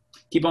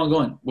 Keep on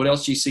going. What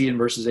else do you see in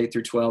verses 8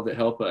 through 12 that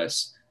help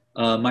us?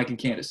 Mike and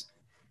Candace.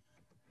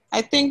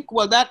 I think,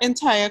 that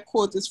entire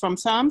quote is from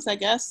Psalms, I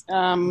guess.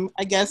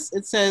 I guess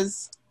it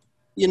says,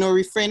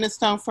 refrain his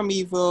tongue from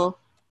evil,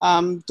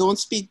 don't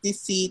speak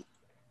deceit,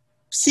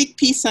 seek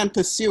peace and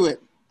pursue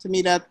it. To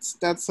me,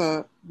 that's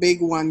a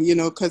big one,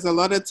 because a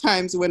lot of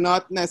times we're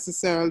not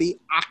necessarily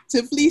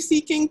actively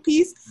seeking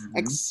peace,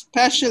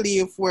 especially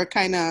if we're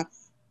kind of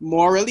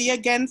morally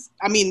against,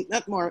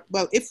 if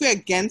we're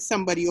against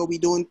somebody or we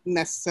don't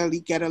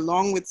necessarily get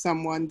along with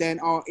someone, then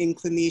our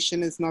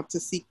inclination is not to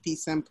seek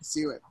peace and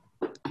pursue it.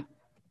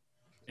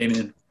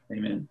 Amen.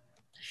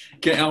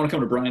 Okay, I want to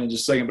come to Brian in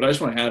just a second, but I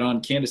just want to add on,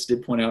 Candace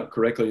did point out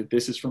correctly that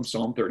this is from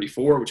Psalm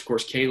 34, which of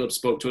course Caleb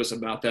spoke to us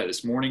about that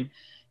this morning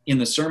in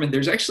the sermon.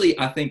 There's actually,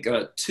 I think,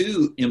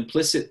 2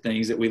 implicit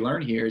things that we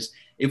learn here is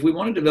if we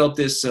want to develop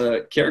this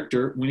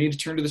character, we need to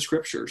turn to the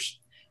scriptures.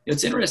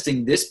 It's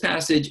interesting, this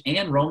passage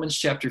and Romans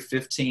chapter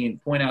 15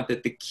 point out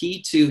that the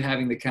key to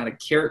having the kind of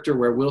character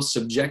where we'll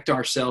subject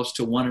ourselves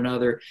to one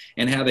another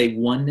and have a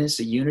oneness,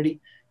 a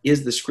unity,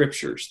 is the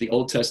scriptures, the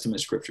Old Testament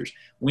scriptures.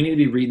 We need to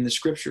be reading the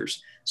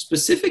scriptures.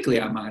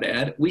 Specifically, I might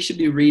add, we should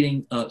be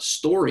reading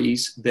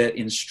stories that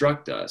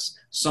instruct us.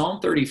 Psalm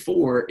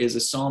 34 is a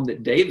psalm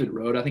that David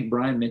wrote. I think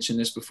Brian mentioned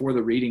this before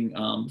the reading,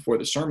 before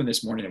the sermon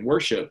this morning in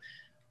worship.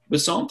 But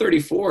Psalm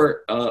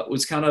 34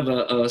 was kind of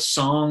a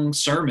song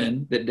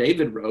sermon that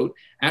David wrote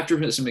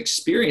after some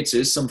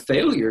experiences, some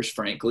failures,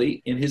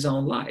 frankly, in his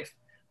own life.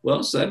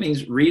 Well, so that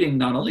means reading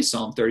not only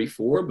Psalm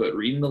 34, but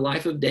reading the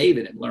life of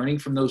David and learning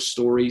from those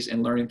stories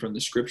and learning from the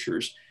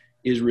scriptures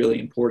is really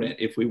important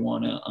if we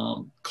want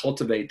to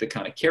cultivate the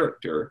kind of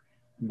character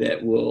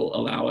that will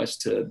allow us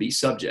to be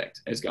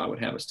subject as God would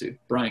have us to.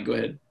 Brian, go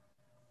ahead.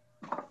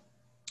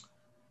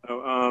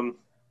 I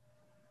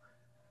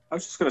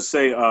was just going to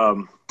say,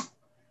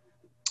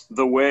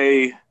 the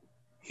way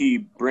he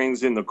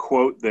brings in the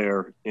quote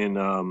there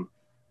in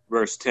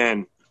verse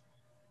 10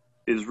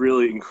 is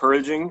really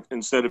encouraging.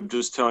 Instead of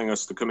just telling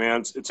us the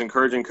commands, it's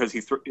encouraging because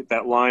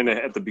that line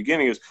at the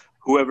beginning is,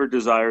 whoever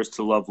desires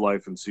to love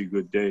life and see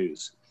good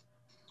days.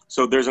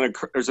 So there's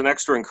an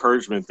extra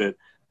encouragement that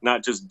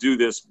not just do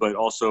this, but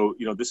also,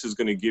 this is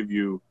going to give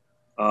you,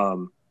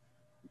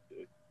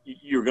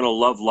 you're going to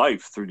love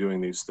life through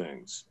doing these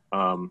things.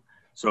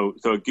 So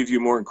it gives you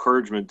more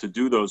encouragement to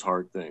do those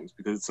hard things,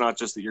 because it's not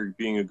just that you're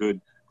being a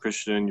good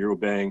Christian, you're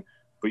obeying,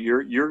 but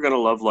you're going to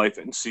love life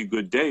and see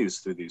good days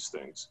through these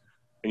things.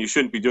 And you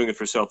shouldn't be doing it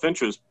for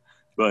self-interest,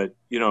 but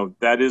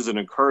that is an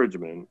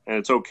encouragement, and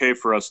it's okay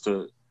for us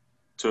to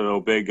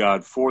obey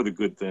God for the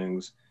good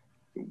things,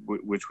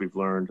 which we've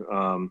learned.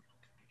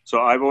 So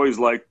I've always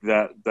liked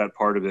that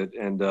part of it.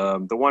 And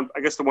the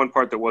one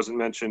part that wasn't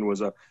mentioned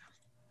was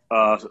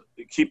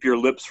keep your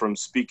lips from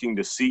speaking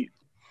deceit.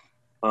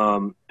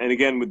 And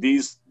again, with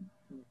these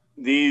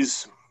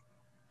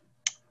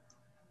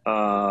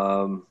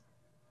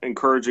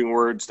encouraging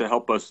words to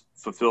help us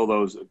fulfill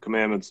those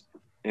commandments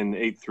in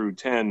 8 through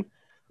 10,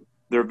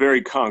 they're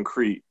very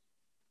concrete,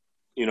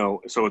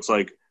 so it's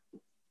like,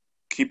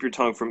 keep your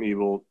tongue from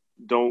evil.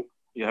 Don't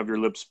you have your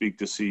lips speak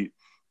deceit.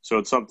 So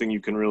it's something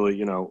you can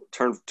really,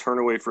 turn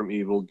away from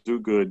evil, do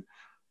good.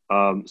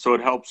 So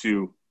it helps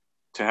you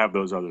to have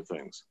those other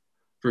things.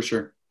 For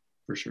sure.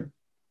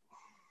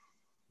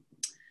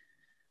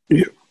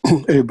 Yeah.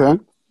 Hey,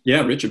 Ben.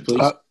 Yeah, Richard,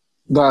 please. I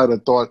had a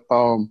thought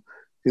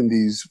in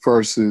these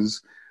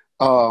verses.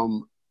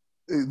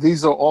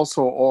 These are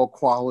also all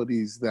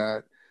qualities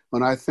that,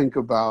 when I think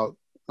about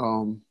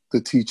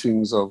the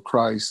teachings of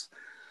Christ,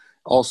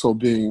 also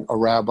being a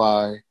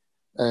rabbi,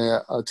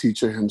 a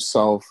teacher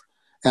himself,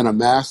 and a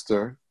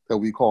master that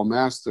we call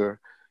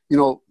master,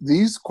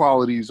 these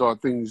qualities are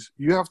things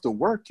you have to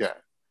work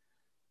at.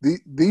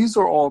 These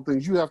are all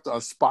things you have to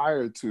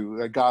aspire to,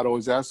 that God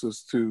always asks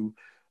us to.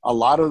 A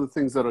lot of the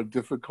things that are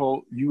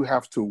difficult, you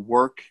have to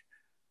work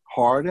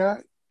hard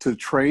at, to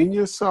train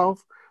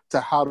yourself to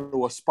how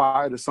to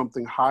aspire to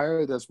something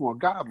higher that's more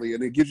godly.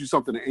 And it gives you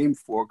something to aim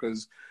for,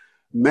 because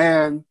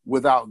man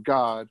without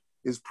God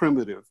is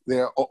primitive.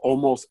 They're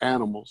almost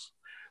animals.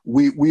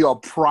 We are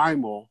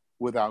primal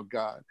without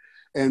God.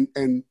 And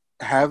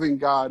having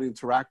God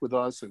interact with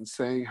us and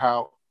saying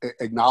how,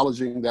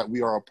 acknowledging that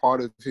we are a part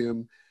of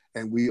him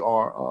and we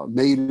are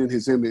made in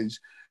his image,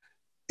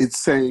 it's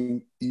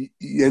saying,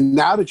 and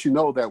now that you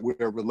know that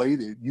we're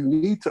related, you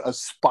need to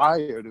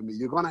aspire to me.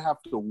 You're going to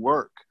have to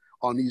work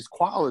on these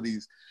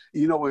qualities.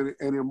 And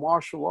in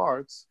martial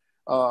arts,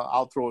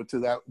 I'll throw it to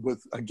that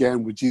with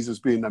Jesus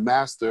being the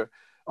master.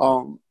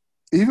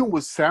 Even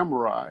with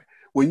samurai,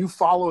 when you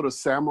followed a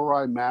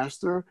samurai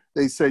master,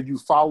 they said you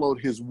followed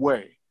his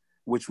way,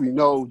 which we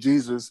know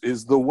Jesus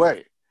is the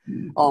way.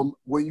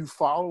 When you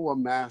follow a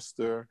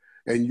master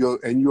and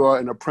you are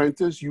an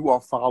apprentice, you are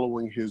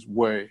following his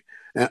way.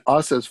 And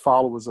us as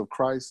followers of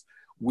Christ,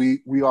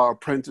 we are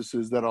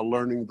apprentices that are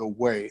learning the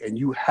way. And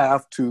you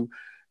have to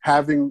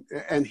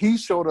and he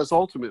showed us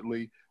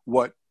ultimately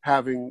what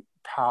having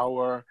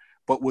power,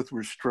 but with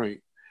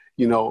restraint,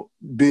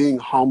 being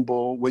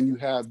humble. When you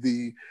have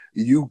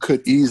you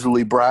could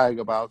easily brag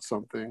about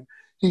something.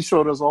 He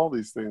showed us all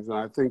these things. And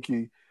I think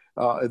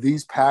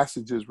these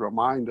passages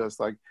remind us,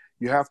 like,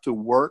 you have to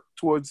work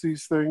towards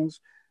these things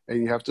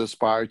and you have to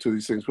aspire to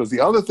these things. Because the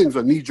other things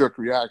are knee-jerk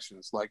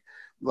reactions,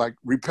 like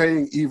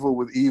repaying evil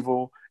with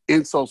evil,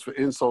 insults for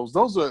insults.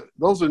 Those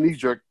are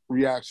knee-jerk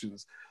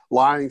reactions.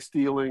 Lying,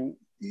 stealing.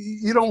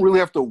 You don't really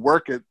have to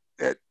work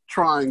at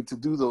trying to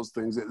do those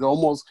things. It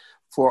almost,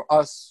 for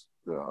us,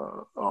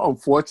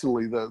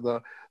 unfortunately,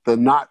 the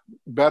not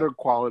better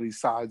quality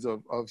sides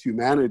of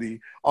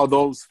humanity are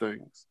those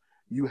things.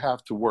 You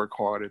have to work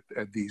hard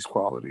at these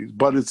qualities,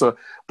 but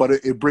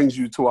it brings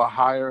you to a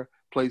higher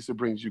place. It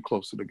brings you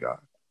closer to God.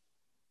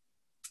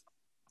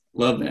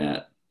 Love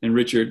that. And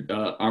Richard,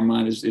 our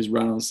mind is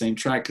right on the same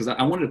track, because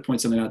I wanted to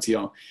point something out to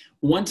y'all.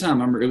 One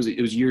time, I remember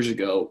it was years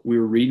ago. We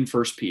were reading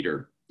 1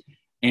 Peter.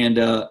 And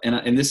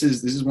this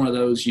is one of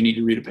those, you need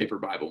to read a paper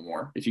Bible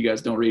more. If you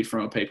guys don't read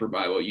from a paper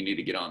Bible, you need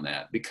to get on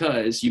that,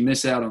 because you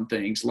miss out on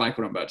things like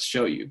what I'm about to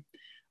show you.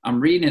 I'm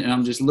reading it and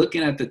I'm just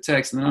looking at the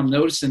text, and then I'm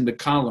noticing the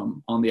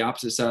column on the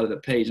opposite side of the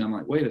page. And I'm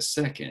like, wait a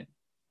second,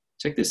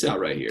 check this out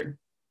right here.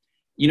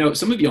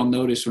 Some of y'all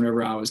noticed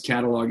whenever I was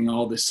cataloging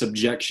all the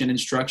subjection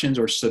instructions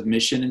or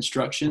submission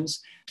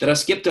instructions that I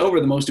skipped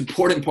over the most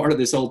important part of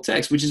this whole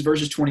text, which is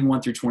verses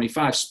 21 through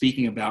 25,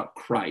 speaking about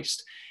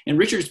Christ. And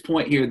Richard's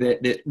point here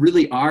that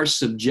really our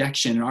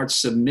subjection and our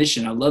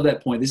submission, I love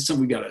that point. This is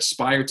something we got to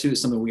aspire to.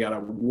 It's something we got to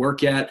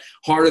work at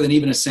harder than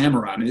even a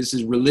samurai. I mean, this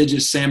is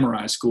religious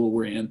samurai school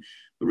we're in.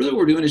 But really what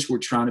we're doing is we're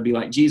trying to be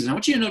like Jesus. I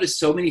want you to notice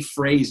so many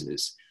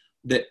phrases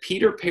that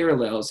Peter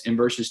parallels in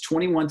verses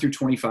 21 through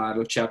 25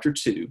 of chapter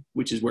 2,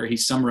 which is where he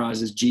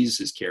summarizes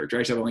Jesus' character.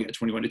 Actually, I've only got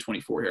 21 to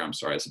 24 here. I'm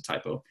sorry, that's a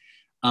typo.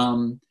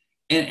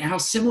 And how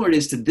similar it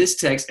is to this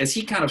text as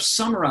he kind of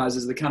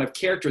summarizes the kind of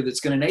character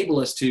that's going to enable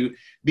us to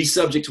be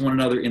subject to one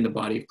another in the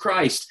body of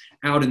Christ,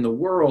 out in the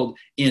world,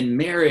 in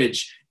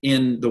marriage,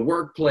 in the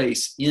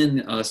workplace,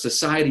 in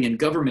society and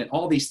government,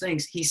 all these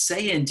things. He's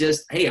saying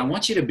just, hey, I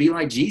want you to be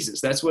like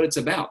Jesus. That's what it's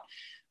about.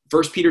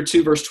 1 Peter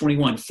 2, verse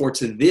 21, for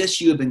to this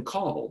you have been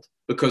called,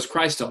 because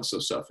Christ also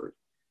suffered.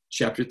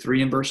 Chapter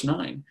 3 and verse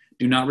 9,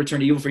 do not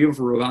return evil,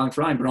 for reviling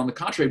for lying, but on the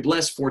contrary,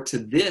 bless, for to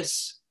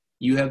this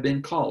you have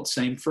been called.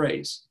 Same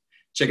phrase.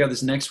 Check out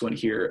this next one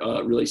here,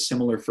 really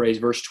similar phrase.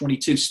 Verse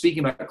 22,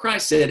 speaking about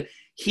Christ, said,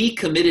 he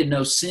committed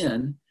no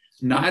sin,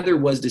 neither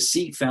was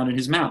deceit found in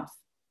his mouth.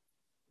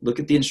 Look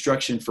at the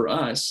instruction for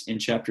us in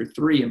chapter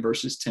 3 and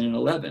verses 10 and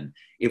 11.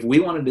 If we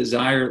want to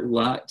desire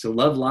to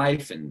love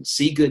life and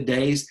see good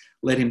days,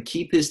 let him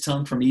keep his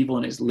tongue from evil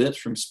and his lips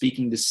from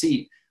speaking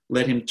deceit.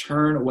 Let him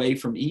turn away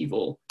from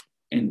evil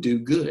and do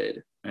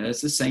good. And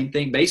that's the same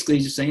thing. Basically,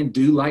 he's just saying,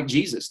 do like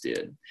Jesus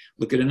did.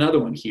 Look at another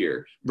one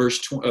here. 1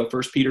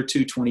 Peter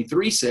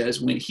 2:23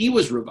 says, when he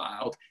was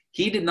reviled,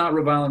 he did not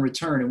revile in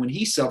return. And when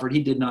he suffered,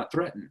 he did not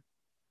threaten.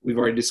 We've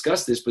already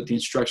discussed this, but the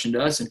instruction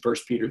to us in 1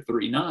 Peter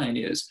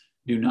 3:9 is,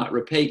 do not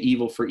repay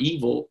evil for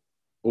evil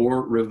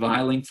or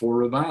reviling for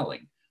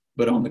reviling,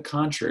 but on the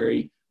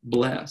contrary,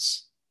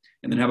 bless.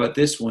 And then how about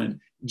this one?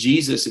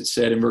 Jesus, it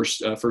said in 1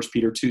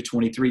 Peter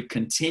 2:23,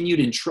 continued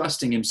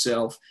entrusting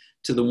himself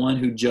to the one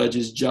who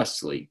judges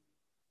justly.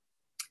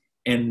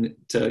 And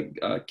to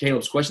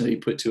Caleb's question that he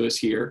put to us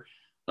here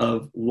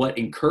of what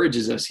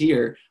encourages us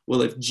here,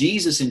 well, if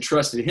Jesus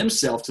entrusted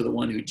himself to the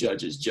one who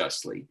judges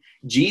justly,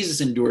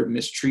 Jesus endured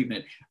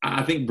mistreatment.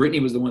 I think Brittany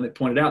was the one that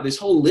pointed out this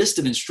whole list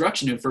of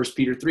instruction in 1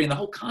 Peter 3 and the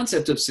whole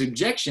concept of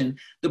subjection.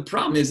 The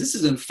problem is this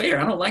isn't fair.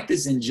 I don't like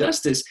this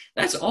injustice.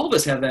 That's all of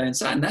us have that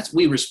inside. And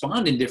we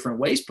respond in different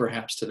ways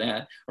perhaps to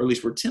that, or at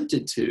least we're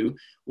tempted to.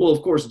 Well,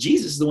 of course,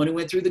 Jesus is the one who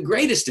went through the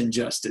greatest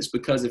injustice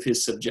because of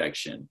his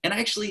subjection and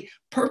actually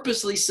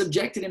purposely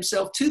subjected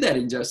himself to that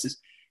injustice.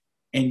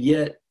 And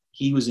yet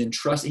he was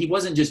entrusted. He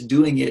wasn't just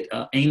doing it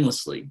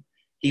aimlessly.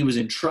 He was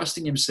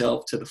entrusting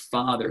himself to the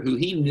Father, who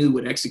he knew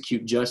would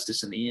execute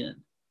justice in the end.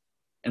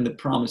 And the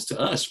promise to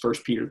us, 1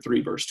 Peter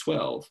 3, verse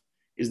 12,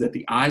 is that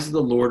the eyes of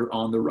the Lord are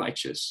on the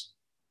righteous,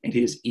 and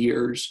his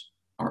ears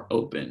are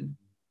open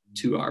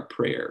to our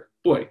prayer.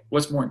 Boy,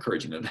 what's more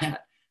encouraging than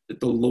that? That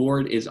the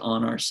Lord is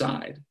on our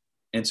side.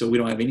 And so we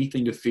don't have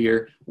anything to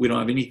fear. We don't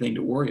have anything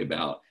to worry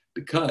about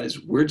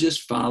because we're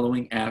just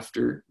following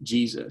after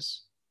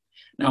Jesus.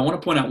 Now, I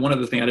want to point out one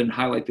other thing. I didn't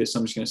highlight this. So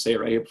I'm just going to say it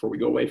right here before we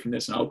go away from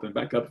this, and I'll open it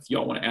back up if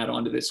y'all want to add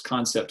on to this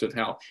concept of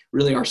how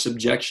really our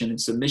subjection and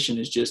submission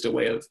is just a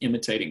way of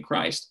imitating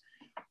Christ.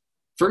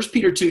 1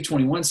 Peter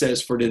 2:21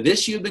 says, for to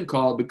this you have been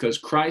called because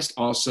Christ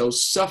also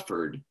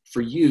suffered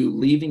for you,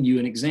 leaving you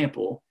an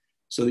example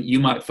so that you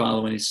might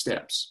follow in his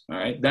steps. All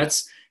right.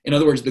 That's, in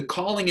other words, the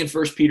calling in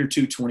 1 Peter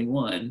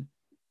 2:21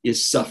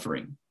 is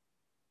suffering.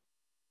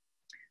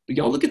 But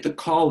y'all look at the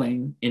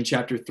calling in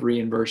chapter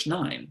 3 and verse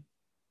 9.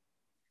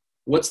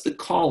 What's the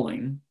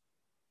calling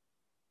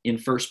in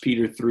 1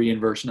 Peter 3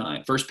 and verse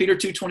 9? 1 Peter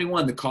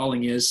 2:21, the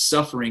calling is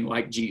suffering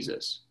like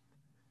Jesus.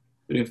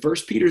 But in 1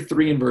 Peter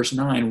 3 and verse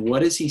 9, what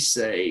does he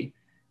say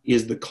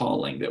is the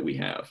calling that we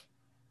have?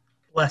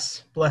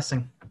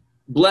 Blessing.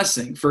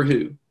 Blessing for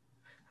who?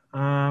 But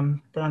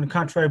on the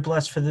contrary,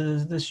 blessed for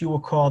this you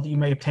were called that you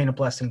may obtain a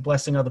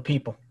blessing other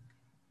people.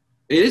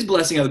 It is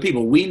blessing other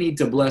people. We need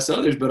to bless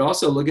others, but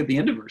also look at the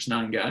end of verse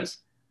 9, guys.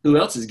 Who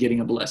else is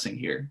getting a blessing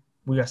here?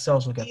 We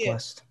ourselves will get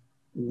blessed.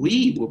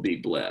 We will be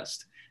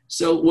blessed.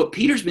 So what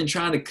Peter's been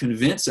trying to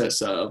convince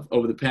us of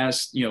over the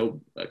past,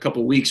 a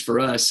couple of weeks for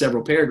us,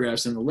 several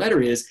paragraphs in the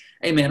letter is,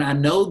 hey man, I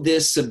know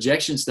this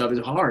subjection stuff is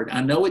hard.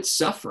 I know it's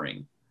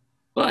suffering,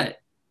 but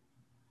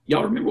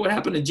y'all remember what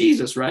happened to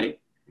Jesus, right?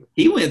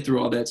 He went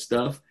through all that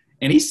stuff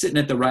and he's sitting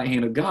at the right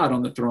hand of God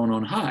on the throne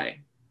on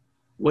high.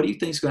 What do you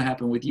think is going to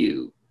happen with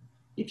you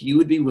if you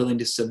would be willing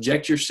to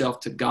subject yourself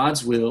to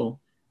God's will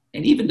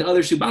and even to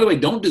others who, by the way,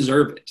 don't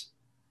deserve it?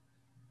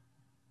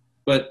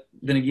 But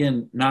then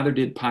again, neither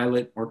did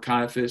Pilate or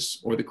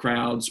Caiaphas or the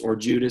crowds or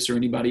Judas or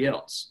anybody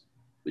else.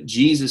 But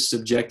Jesus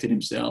subjected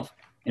himself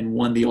and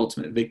won the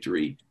ultimate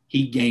victory.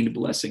 He gained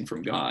blessing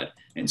from God,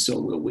 and so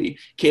will we.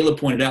 Caleb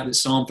pointed out that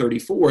Psalm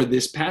 34,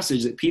 this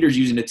passage that Peter's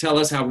using to tell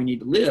us how we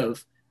need to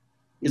live,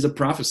 is a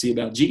prophecy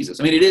about Jesus.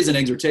 I mean, it is an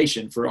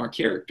exhortation for our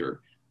character,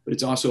 but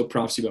it's also a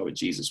prophecy about what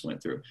Jesus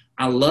went through.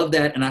 I love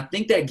that, and I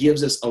think that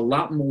gives us a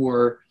lot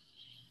more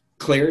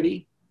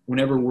clarity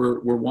whenever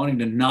we're wanting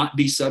to not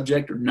be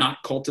subject or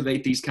not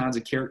cultivate these kinds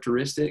of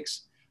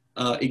characteristics.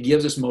 It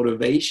gives us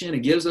motivation.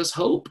 It gives us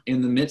hope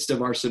in the midst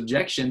of our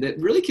subjection that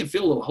really can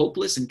feel a little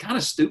hopeless and kind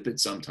of stupid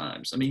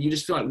sometimes. I mean, you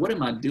just feel like, what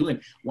am I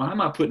doing? Why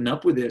am I putting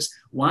up with this?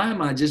 Why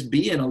am I just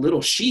being a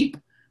little sheep?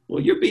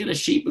 Well, you're being a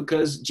sheep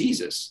because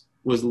Jesus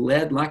was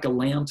led like a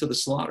lamb to the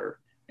slaughter.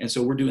 And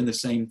so we're doing the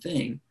same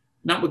thing.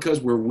 not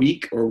because we're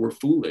weak or we're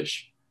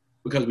foolish,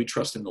 because we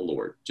trust in the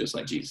Lord, just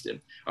like Jesus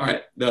did. All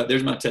right,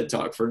 there's my TED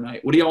Talk for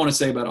tonight. What do y'all want to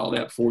say about all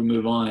that before we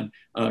move on?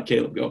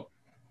 Caleb, go.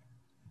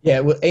 Yeah,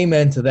 well,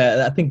 amen to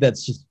that. I think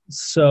that's just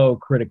so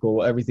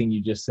critical. Everything you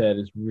just said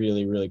is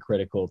really, really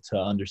critical to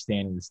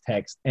understanding this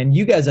text. And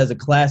you guys as a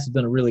class have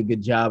done a really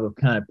good job of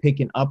kind of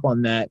picking up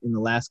on that in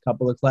the last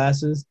couple of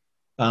classes.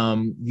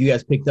 You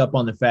guys picked up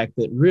on the fact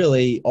that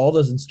really all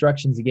those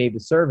instructions he gave to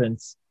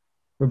servants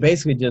were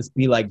basically just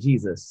be like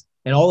Jesus.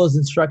 And all those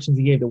instructions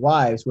he gave to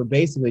wives were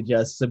basically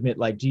just submit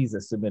like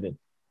Jesus submitted.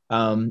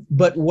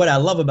 But what I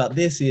love about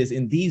this is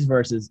in these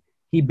verses,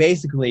 he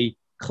basically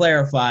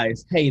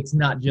clarifies, hey, it's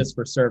not just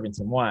for servants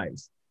and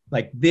wives.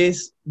 Like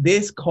this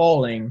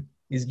calling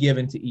is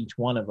given to each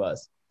one of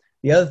us.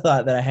 The other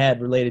thought that I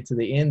had related to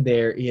the end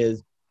there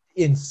is,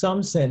 in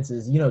some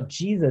senses,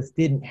 Jesus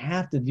didn't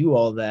have to do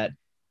all that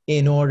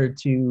in order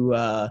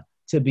to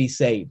be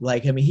saved.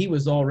 Like, I mean, he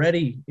was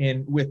already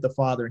with the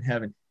Father in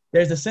heaven.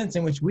 There's a sense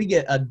in which we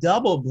get a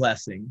double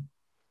blessing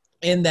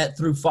in that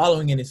through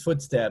following in his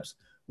footsteps,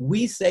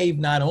 we save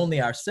not only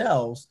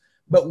ourselves,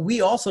 but we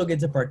also get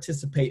to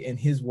participate in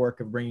his work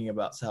of bringing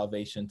about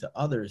salvation to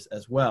others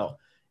as well.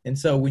 And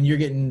so when you're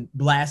getting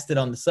blasted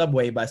on the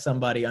subway by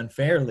somebody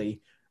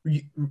unfairly,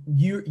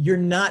 you're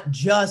not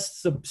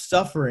just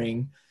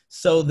suffering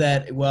so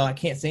that, well, I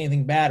can't say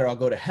anything bad or I'll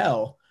go to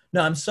hell.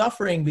 No, I'm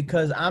suffering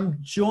because I'm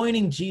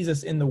joining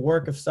Jesus in the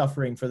work of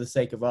suffering for the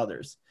sake of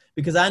others.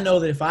 Because I know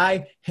that if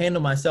I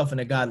handle myself in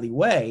a godly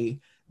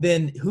way,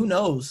 then who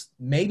knows,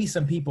 maybe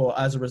some people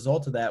as a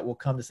result of that will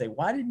come to say,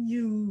 why didn't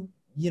you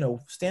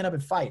stand up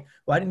and fight?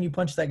 Why didn't you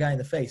punch that guy in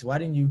the face? Why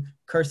didn't you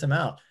curse him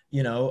out?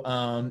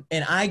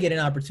 And I get an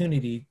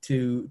opportunity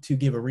to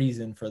give a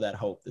reason for that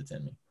hope that's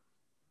in me.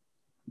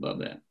 Love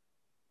that.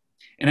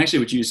 And actually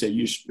what you said,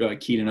 you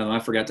keyed another, I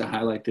forgot to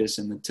highlight this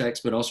in the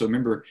text, but also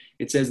remember,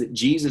 it says that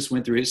Jesus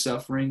went through his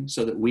suffering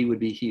so that we would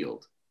be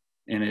healed.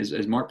 And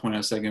as Mark pointed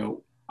out a second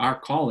ago, our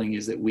calling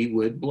is that we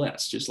would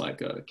bless, just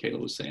like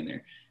Caleb was saying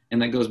there.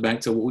 And that goes back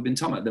to what we've been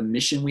talking about. The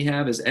mission we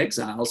have as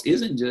exiles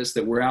isn't just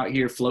that we're out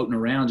here floating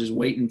around just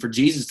waiting for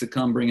Jesus to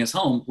come bring us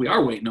home. We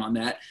are waiting on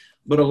that.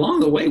 But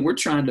along the way, we're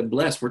trying to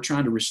bless, we're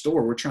trying to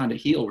restore, we're trying to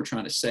heal, we're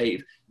trying to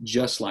save,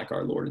 just like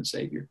our Lord and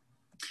Savior.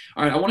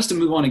 All right, I want us to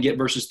move on and get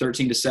verses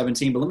 13 to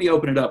 17, but let me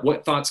open it up.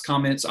 What thoughts,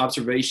 comments,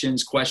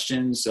 observations,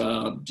 questions,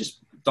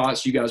 just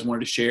thoughts you guys wanted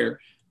to share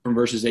from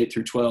verses 8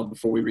 through 12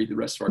 before we read the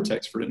rest of our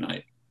text for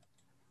tonight?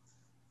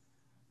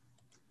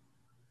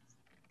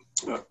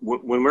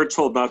 When we're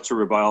told not to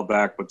revile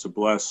back, but to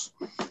bless,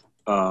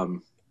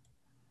 it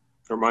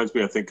reminds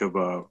me, I think, of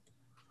a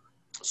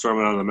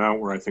Sermon on the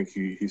Mount where I think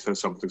he says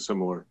something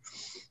similar.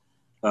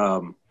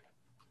 Or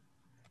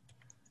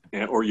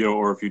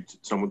if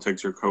someone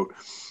takes your coat,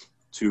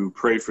 to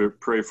pray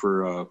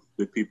for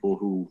the people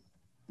who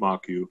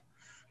mock you.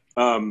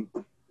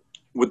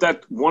 With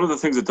that, one of the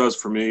things it does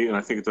for me, and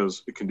I think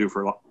it can do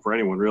for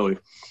anyone really,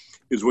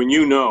 is when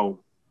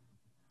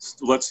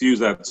let's use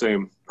that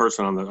same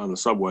person on the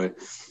subway,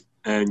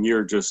 and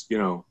you're just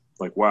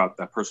like, wow,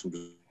 that person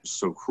was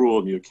so cruel,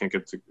 and you can't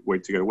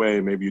wait to get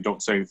away. Maybe you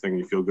don't say anything and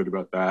you feel good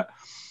about that.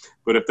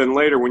 But if then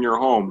later when you're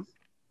home,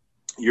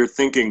 you're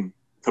thinking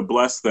to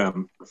bless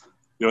them,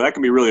 that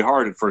can be really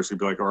hard at first. You'd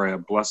be like, all right,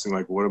 I'm blessing.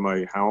 Like,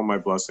 how am I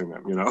blessing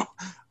them?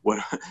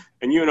 What?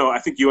 And I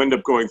think you end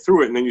up going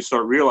through it, and then you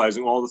start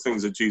realizing all the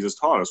things that Jesus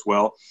taught us.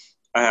 Well,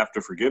 I have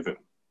to forgive him.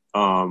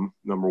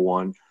 Number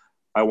one,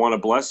 I want to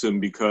bless him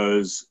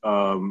because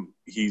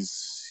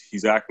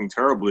he's acting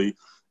terribly,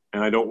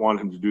 and I don't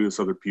want him to do this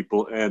to other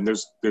people. And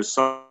there's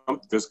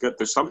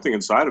something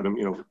inside of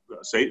him,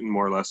 Satan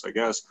more or less, I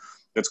guess,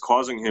 that's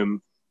causing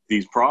him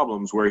these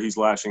problems where he's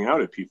lashing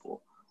out at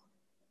people.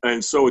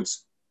 And so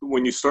it's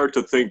when you start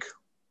to think,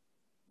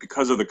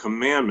 because of the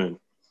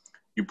commandment,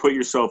 you put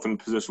yourself in a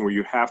position where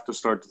you have to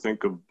start to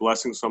think of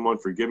blessing someone,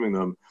 forgiving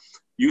them.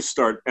 You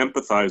start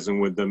empathizing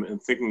with them and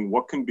thinking,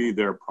 what can be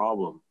their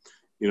problem?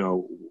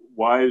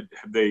 Why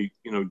have they,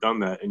 done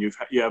that? And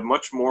you have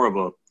much more of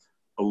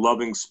a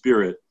loving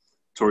spirit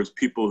towards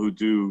people who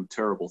do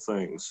terrible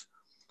things.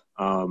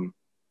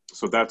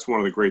 So that's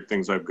one of the great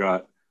things I've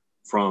got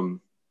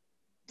from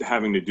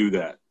having to do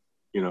that.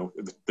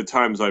 The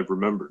times I've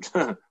remembered.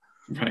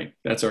 Right.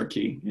 That's our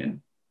key. Yeah.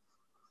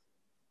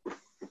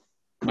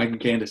 Mike and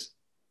Candace.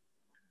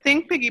 I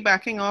think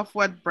piggybacking off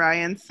what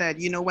Brian said,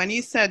 when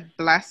he said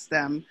bless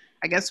them,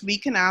 I guess we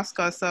can ask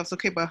ourselves,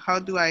 okay, but how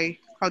do I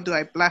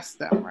bless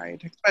them,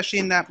 right? Especially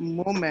in that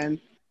moment.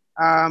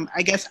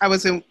 I guess I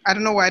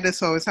don't know why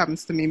this always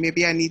happens to me.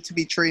 Maybe I need to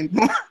be trained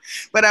more.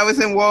 But I was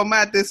in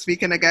Walmart this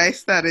week and a guy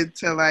started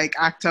to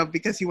act up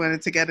because he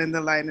wanted to get in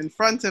the line in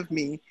front of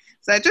me.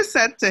 So I just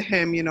said to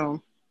him,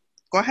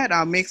 go ahead,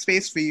 I'll make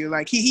space for you.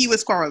 He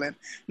was quarreling.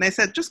 And I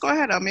said, just go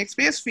ahead, I'll make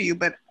space for you.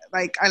 But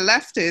I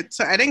left it.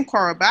 So I didn't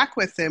quarrel back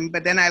with him,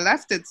 but then I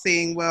left it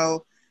saying,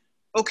 well,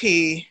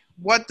 okay,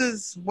 what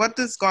does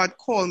God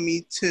call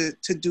me to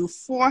do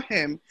for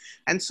him?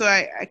 And so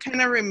I kind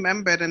of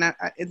remembered, and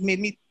it made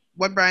me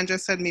what Brian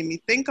just said made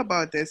me think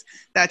about this,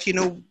 that, you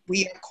know,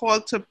 we are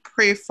called to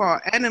pray for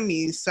our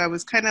enemies. So I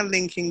was kind of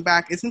linking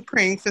back, isn't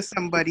praying for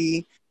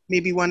somebody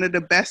maybe one of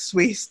the best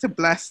ways to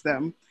bless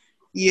them?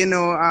 You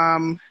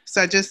know,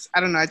 so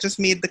I don't know, I just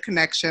made the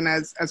connection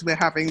as we're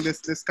having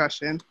this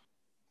discussion.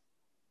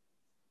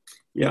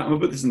 Yeah, I'm gonna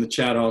put this in the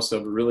chat also,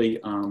 but really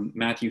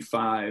Matthew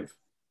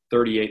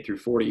 5:38 through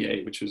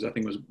 48, which was, I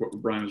think was what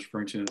Brian was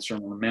referring to in the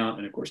Sermon on the Mount.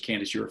 And of course,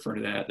 Candace, you're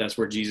referring to that. That's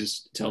where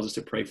Jesus tells us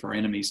to pray for our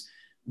enemies.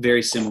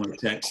 Very similar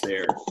text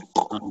there,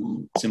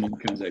 similar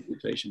kinds of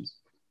exhortations.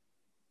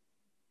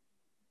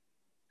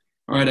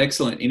 All right,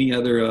 excellent. Any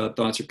other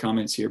thoughts or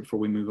comments here before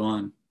we move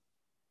on?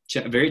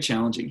 Very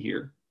challenging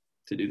here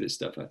to do this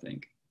stuff, I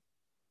think.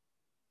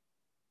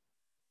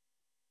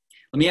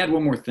 Let me add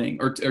one more thing,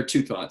 or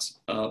two thoughts.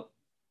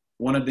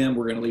 One of them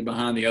we're going to leave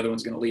behind. The other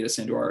one's going to lead us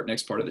into our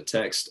next part of the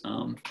text.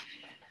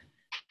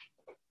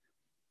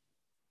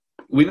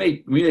 We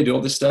may do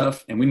all this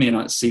stuff, and we may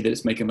not see that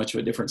it's making much of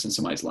a difference in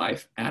somebody's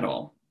life at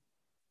all.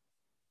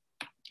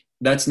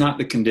 That's not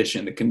the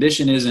condition. The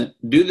condition isn't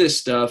do this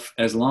stuff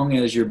as long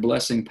as your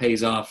blessing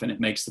pays off and it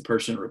makes the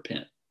person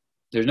repent.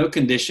 There's no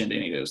condition to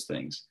any of those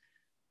things.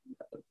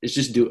 It's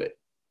just do it.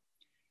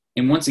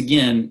 And once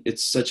again,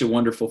 it's such a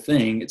wonderful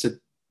thing. It's a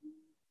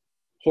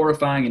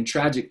horrifying and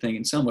tragic thing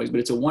in some ways, but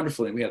it's a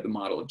wonderful thing. We have the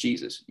model of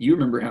Jesus. You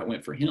remember how it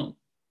went for him.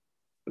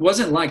 It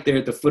wasn't like there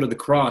at the foot of the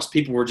cross,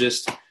 people were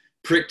just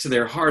pricked to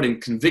their heart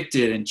and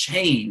convicted and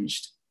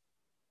changed.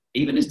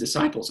 Even his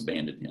disciples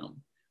abandoned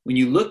him. When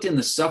you looked in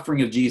the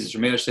suffering of Jesus, or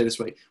maybe I should say this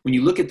way, when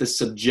you look at the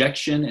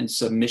subjection and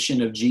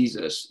submission of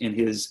Jesus in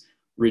his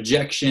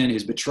rejection,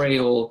 his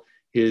betrayal,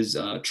 his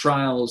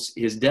trials,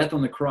 his death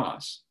on the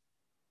cross,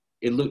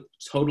 it looked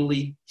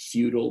totally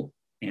futile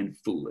and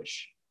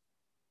foolish.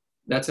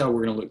 That's how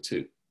we're going to look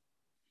too.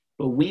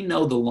 But we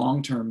know the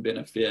long-term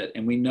benefit,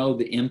 and we know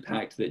the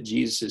impact that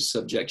Jesus'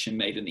 subjection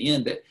made in the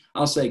end, that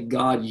I'll say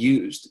God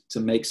used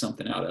to make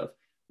something out of.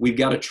 We've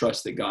got to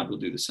trust that God will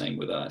do the same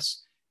with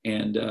us,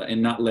 and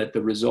not let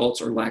the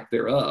results or lack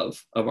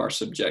thereof of our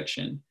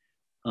subjection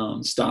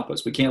stop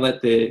us. We can't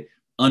let the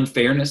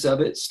unfairness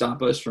of it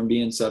stop us from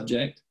being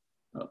subject.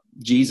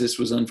 Jesus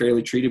was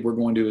unfairly treated. We're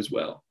going to as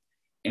well.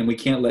 And we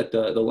can't let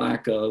the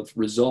lack of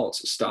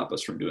results stop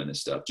us from doing this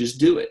stuff. Just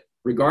do it,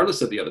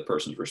 regardless of the other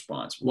person's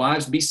response.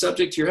 Wives, be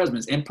subject to your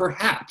husbands, and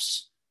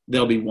perhaps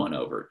they'll be won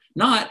over.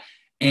 Not,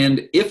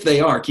 and if they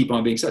are, keep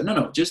on being subject.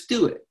 No, just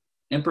do it,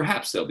 and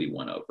perhaps they'll be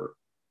won over.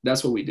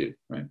 That's what we do,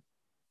 right?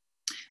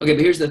 Okay,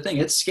 but here's the thing.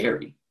 It's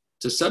scary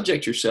to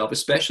subject yourself,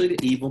 especially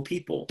to evil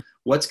people.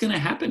 What's going to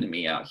happen to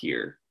me out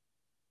here?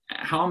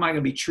 How am I going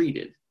to be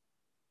treated?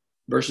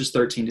 Verses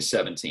 13 to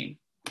 17.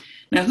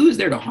 Now, who is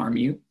there to harm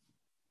you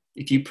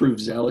if you prove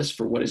zealous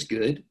for what is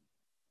good?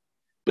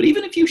 But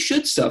even if you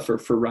should suffer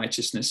for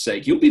righteousness'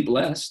 sake, you'll be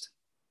blessed.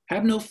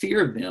 Have no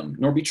fear of them,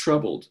 nor be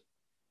troubled.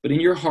 But in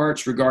your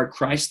hearts regard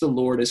Christ the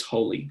Lord as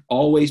holy,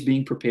 always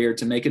being prepared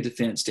to make a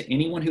defense to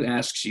anyone who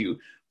asks you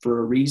for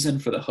a reason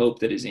for the hope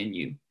that is in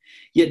you.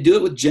 Yet do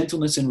it with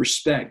gentleness and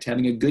respect,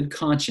 having a good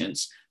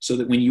conscience, so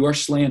that when you are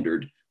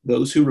slandered,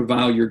 those who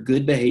revile your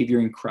good behavior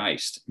in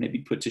Christ may be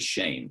put to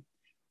shame.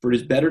 For it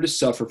is better to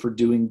suffer for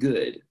doing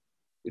good,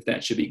 if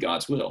that should be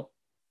God's will,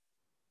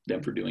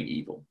 than for doing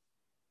evil.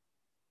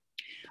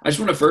 I just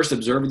want to first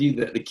observe with you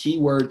that the key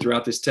word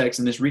throughout this text,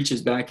 and this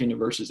reaches back into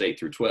verses 8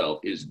 through 12,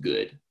 is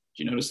good.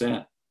 Do you notice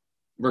that?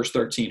 Verse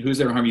 13, who is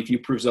there to harm you if you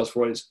prove zealous for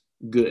what is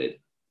good?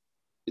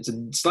 It's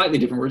a slightly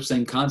different word,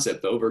 same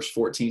concept though. Verse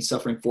 14,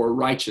 suffering for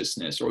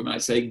righteousness, or we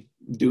might say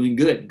doing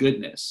good,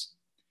 goodness.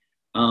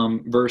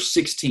 Verse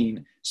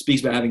 16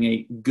 speaks about having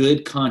a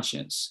good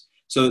conscience,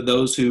 so that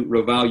those who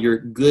revile your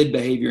good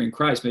behavior in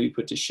Christ may be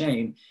put to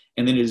shame.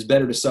 And then it is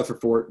better to suffer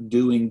for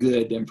doing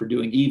good than for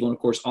doing evil. And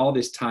of course, all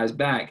this ties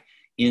back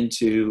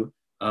into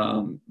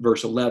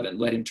verse 11,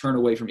 let him turn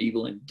away from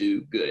evil and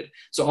do good.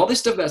 So all this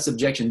stuff about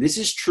subjection, this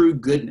is true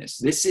goodness.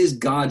 This is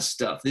God's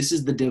stuff. This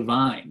is the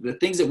divine. The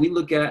things that we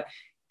look at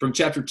from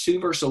chapter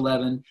 2, verse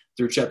 11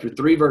 through chapter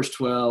 3, verse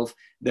 12,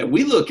 that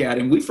we look at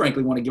and we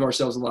frankly want to give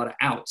ourselves a lot of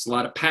outs, a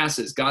lot of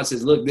passes. God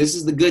says, look, this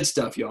is the good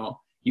stuff,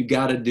 y'all. You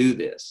got to do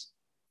this.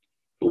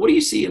 But what do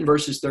you see in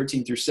verses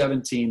 13 through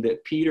 17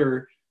 that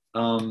Peter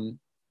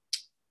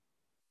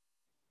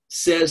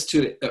says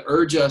to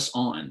urge us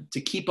on,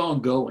 to keep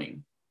on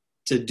going,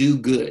 to do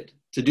good,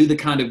 to do the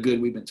kind of good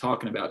we've been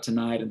talking about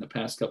tonight and the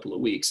past couple of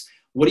weeks?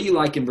 What do you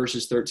like in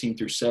verses 13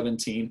 through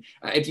 17?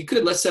 If you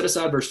could, let's set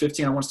aside verse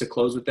 15. I want us to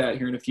close with that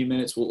here in a few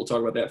minutes. We'll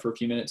talk about that for a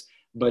few minutes.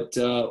 But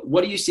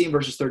what do you see in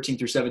verses 13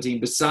 through 17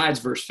 besides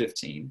verse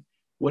 15?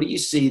 What do you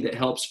see that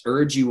helps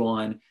urge you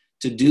on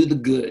to do the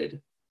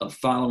good of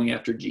following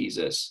after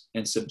Jesus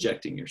and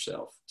subjecting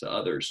yourself to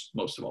others,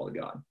 most of all to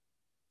God?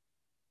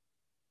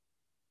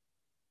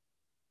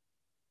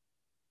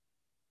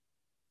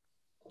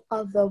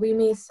 Although we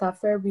may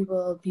suffer, we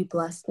will be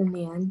blessed in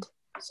the end.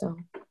 So,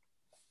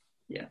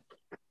 yeah.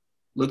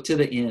 Look to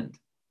the end.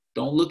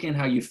 Don't look in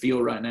how you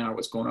feel right now or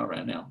what's going on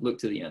right now. Look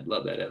to the end.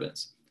 Love that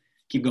evidence.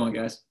 Keep going,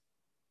 guys.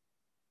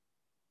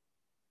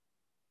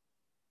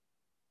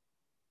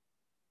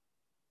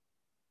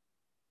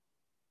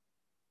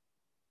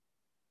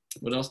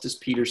 What else does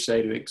Peter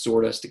say to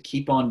exhort us to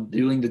keep on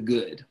doing the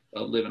good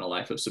of living a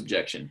life of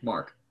subjection?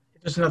 Mark.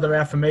 Just another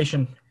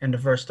affirmation in the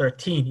verse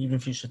 13. Even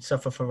if you should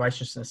suffer for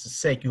righteousness'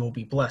 sake, you will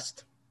be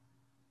blessed.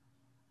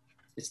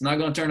 It's not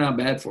going to turn out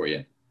bad for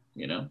you.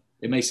 You know,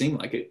 it may seem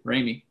like it.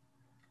 Ramey.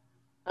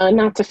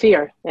 Not to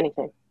fear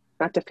anything.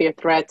 Not to fear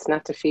threats.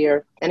 Not to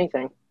fear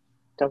anything.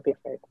 Don't be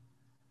afraid.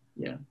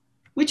 Yeah.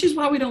 Which is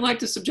why we don't like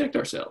to subject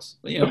ourselves.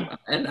 You know,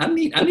 and I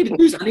need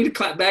to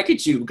clap back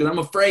at you because I'm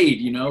afraid,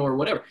 you know, or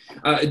whatever.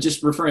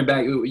 Just referring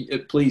back,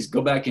 please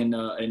go back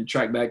and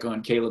track back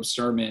on Caleb's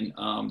sermon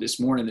this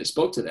morning that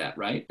spoke to that,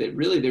 right? That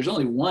really there's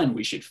only one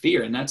we should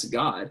fear, and that's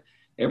God.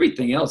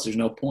 Everything else, there's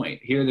no point.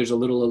 Here, there's a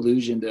little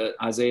allusion to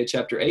Isaiah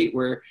chapter 8,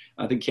 where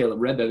I think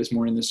Caleb read that this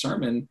morning in the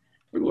sermon,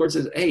 where the Lord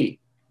says, hey,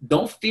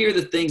 don't fear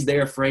the things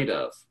they're afraid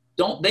of.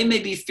 They may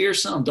be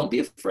fearsome. Don't be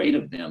afraid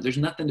of them. There's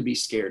nothing to be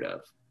scared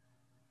of.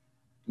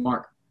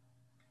 Mark.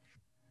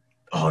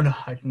 Oh, no,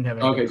 I didn't have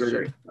anything. Okay,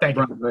 great. Thank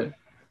you.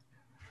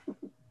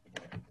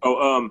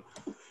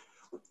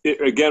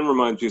 It again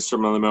reminds me of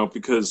Sermon on the Mount,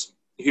 because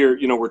here,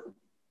 you know,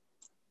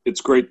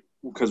 it's great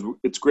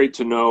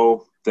to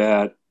know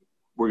that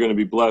we're going to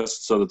be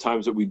blessed. So the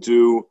times that we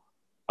do,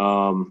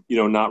 you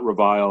know, not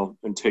revile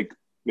and take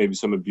maybe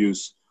some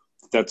abuse,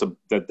 that's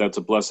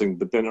a blessing.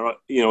 But then,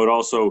 you know, it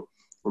also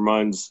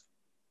reminds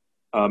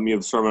me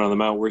of the Sermon on the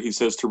Mount where he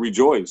says to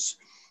rejoice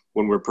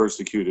when we're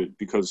persecuted,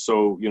 because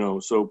so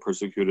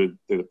persecuted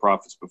they the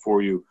prophets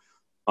before you,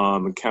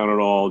 and count it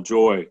all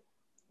joy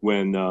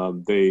when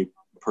they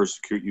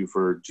persecute you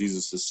for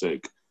Jesus'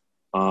 sake.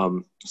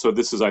 So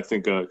this is, I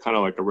think, kind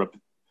of like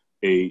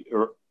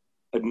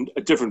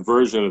a different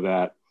version of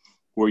that,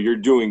 where you're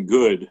doing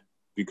good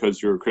because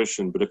you're a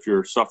Christian, but if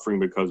you're suffering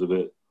because of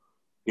it,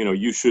 you know,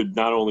 you should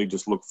not only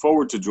just look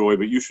forward to joy,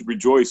 but you should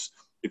rejoice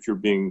if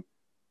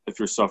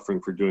you're suffering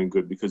for doing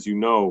good, because you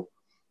know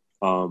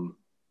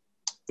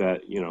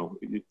that, you know,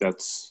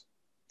 that's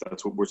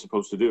what we're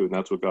supposed to do, and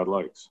that's what God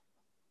likes.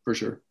 For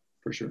sure.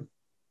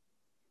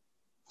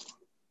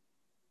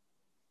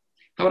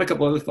 How about a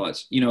couple other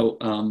thoughts? You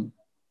know,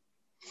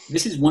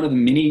 this is one of the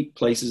many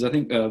places, I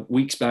think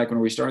weeks back when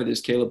we started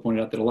this, Caleb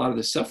pointed out that a lot of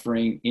the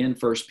suffering in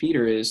 1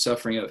 Peter is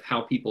suffering of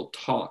how people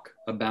talk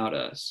about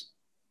us.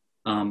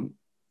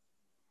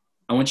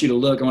 I want you to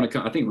look,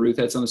 I think Ruth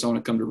had something, so I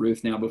want to come to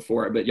Ruth now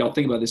but y'all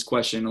think about this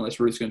question, unless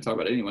Ruth's going to talk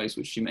about it anyways,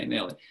 which she may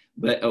nail it.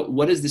 But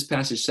what does this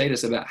passage say to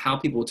us about how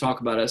people talk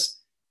about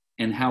us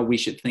and how we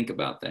should think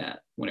about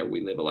that whenever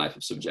we live a life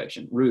of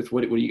subjection? Ruth,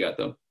 what do you got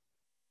though?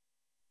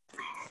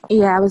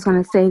 Yeah, I was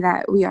going to say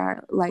that we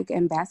are like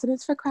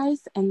ambassadors for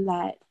Christ and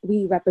that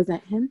we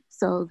represent him,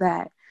 so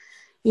that,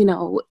 you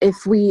know,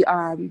 if we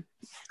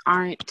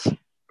aren't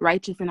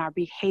righteous in our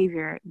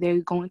behavior, they're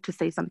going to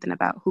say something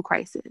about who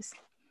Christ is.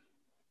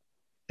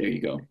 There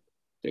you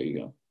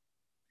go.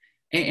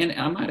 And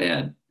I might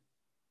add,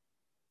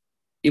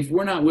 if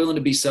we're not willing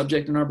to be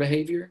subject in our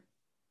behavior,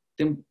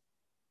 then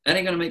that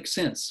ain't going to make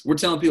sense. We're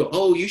telling people,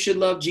 oh, you should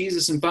love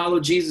Jesus and follow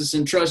Jesus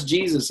and trust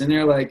Jesus. And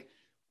they're like,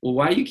 well,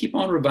 why do you keep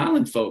on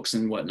reviling folks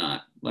and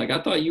whatnot? Like,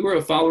 I thought you were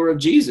a follower of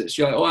Jesus.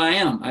 You're like, oh, I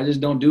am. I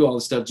just don't do all the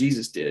stuff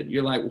Jesus did.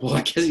 You're like, well,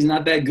 I guess he's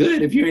not that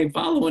good if you ain't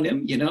following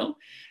him, you know?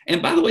 And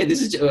by the way,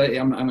 this is,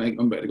 I'm going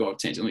to go off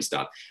tangent. Let me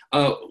stop.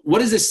 What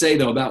does this say,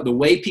 though, about the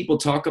way people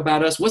talk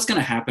about us? What's going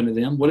to happen to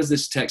them? What does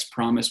this text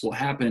promise will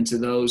happen to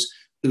those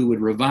who would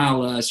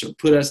revile us or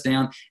put us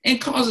down and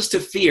cause us to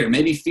fear,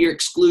 maybe fear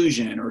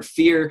exclusion or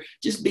fear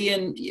just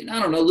being, I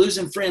don't know,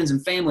 losing friends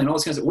and family and all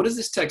this kinds of, what does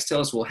this text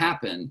tell us will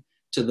happen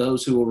to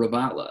those who will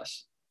revile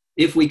us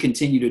if we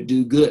continue to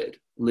do good,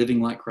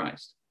 living like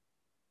Christ?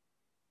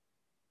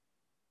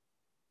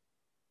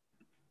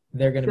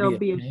 They're going to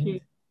be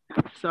ashamed.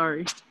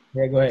 Sorry.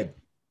 Yeah, go ahead.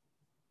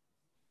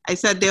 I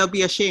said they'll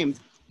be ashamed.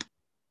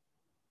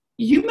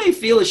 You may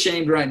feel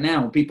ashamed right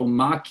now when people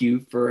mock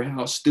you for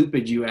how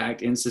stupid you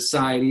act in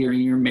society or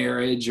in your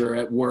marriage or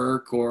at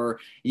work or,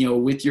 you know,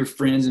 with your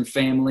friends and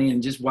family,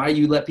 and just why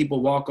you let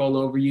people walk all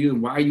over you,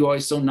 and why are you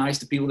always so nice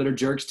to people that are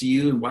jerks to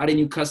you, and why didn't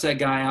you cuss that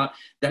guy out?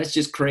 That's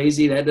just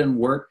crazy. That doesn't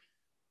work.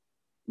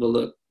 Well,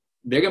 look,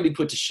 they're going to be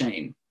put to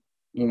shame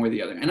one way or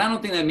the other. And I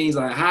don't think that means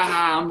like,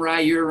 I'm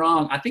right, you're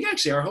wrong. I think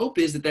actually our hope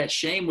is that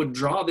shame would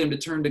draw them to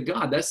turn to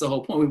God. That's the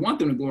whole point. We want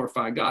them to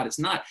glorify God. It's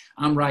not,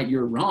 I'm right,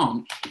 you're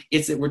wrong.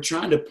 It's that we're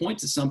trying to point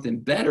to something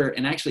better,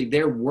 and actually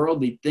their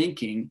worldly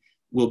thinking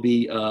will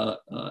be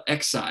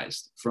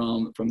excised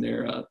from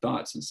their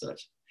thoughts and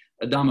such.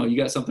 Adamo, you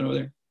got something over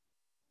there?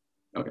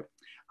 Okay.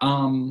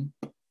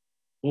 What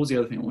was the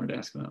other thing I wanted to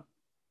ask about?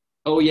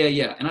 Oh,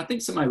 yeah. And I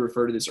think somebody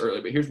referred to this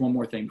earlier, but here's one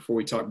more thing before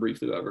we talk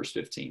briefly about verse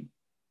 15.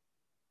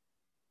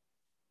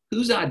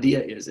 Whose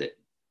idea is it?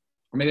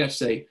 Or maybe I should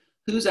say,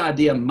 whose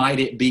idea might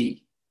it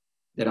be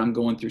that I'm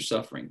going through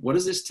suffering? What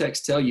does this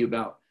text tell you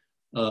about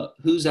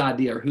whose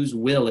idea or whose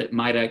will it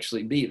might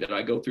actually be that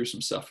I go through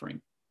some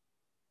suffering?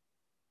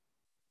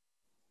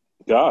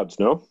 God's,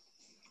 no?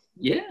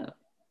 Yeah.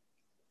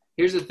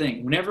 Here's the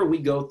thing. Whenever we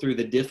go through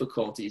the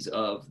difficulties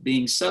of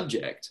being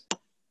subject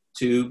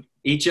to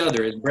each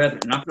other as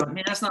brethren, and I thought,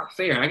 man, that's not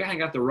fair. I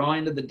got the raw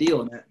end of the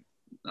deal. And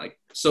like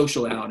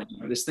social outing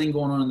or this thing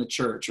going on in the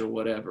church or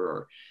whatever,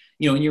 or,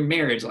 in your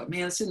marriage, like,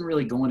 man, this isn't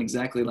really going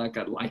exactly like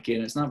I'd like it.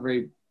 And it's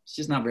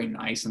just not very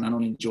nice. And I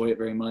don't enjoy it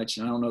very much.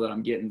 And I don't know that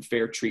I'm getting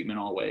fair treatment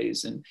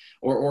always. And,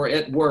 or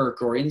at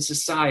work or in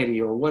society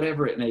or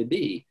whatever it may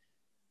be.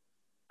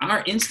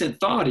 Our instant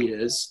thought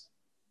is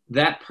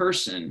that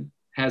person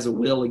has a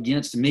will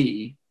against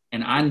me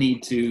and I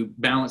need to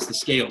balance the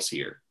scales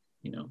here.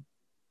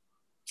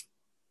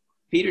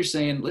 Peter's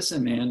saying,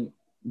 listen, man,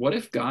 what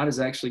if God has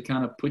actually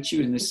kind of put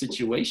you in this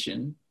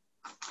situation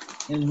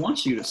and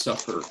wants you to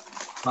suffer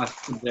by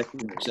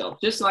subjecting yourself,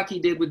 just like he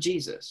did with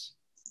Jesus?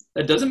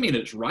 That doesn't mean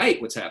that it's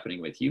right what's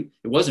happening with you.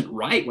 It wasn't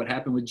right what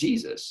happened with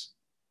Jesus,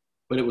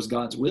 but it was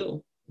God's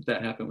will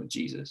that happened with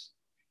Jesus.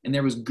 And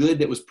there was good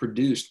that was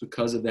produced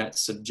because of that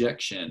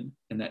subjection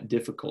and that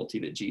difficulty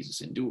that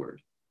Jesus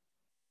endured.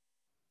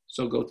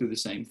 So go through the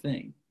same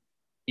thing,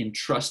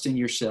 entrusting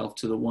yourself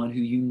to the one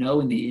who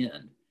in the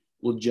end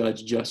will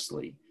judge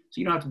justly. So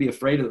you don't have to be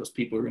afraid of those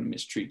people who are going to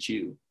mistreat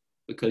you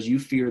because you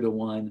fear the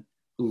one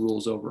who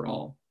rules over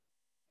all.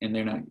 And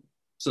they're not,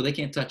 so they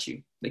can't touch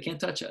you. They can't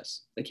touch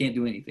us. They can't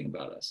do anything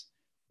about us.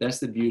 That's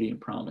the beauty and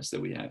promise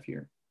that we have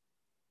here.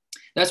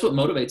 That's what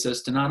motivates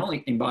us to not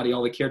only embody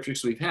all the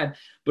characteristics we've had,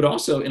 but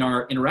also in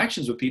our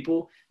interactions with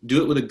people,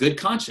 do it with a good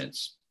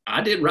conscience.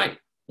 I did right.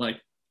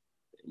 Like,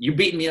 you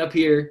beating me up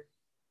here.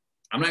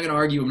 I'm not going to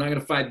argue. I'm not going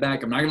to fight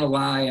back. I'm not going to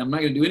lie. I'm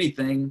not going to do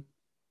anything.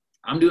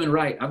 I'm doing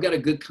right. I've got a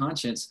good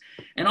conscience.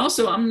 And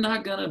also, I'm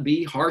not going to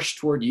be harsh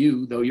toward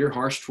you, though you're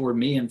harsh toward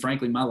me. And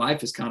frankly, my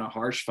life is kind of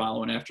harsh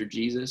following after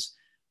Jesus.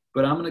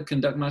 But I'm going to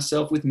conduct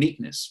myself with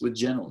meekness, with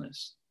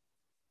gentleness,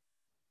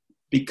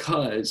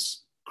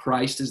 because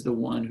Christ is the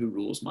one who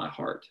rules my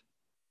heart.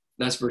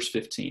 That's verse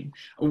 15.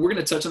 We're going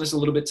to touch on this a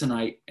little bit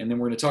tonight, and then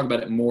we're going to talk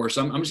about it more.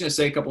 So I'm just going to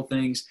say a couple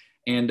things,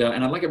 and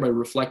I'd like everybody to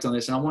reflect on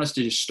this. And I want us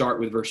to just start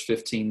with verse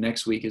 15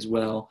 next week as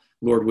well,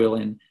 Lord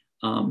willing,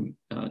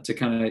 to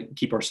kind of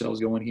keep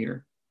ourselves going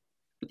here.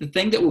 But the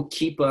thing that will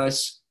keep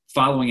us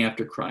following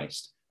after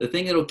Christ, the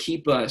thing that will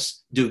keep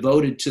us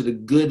devoted to the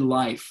good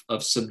life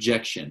of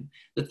subjection,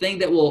 the thing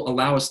that will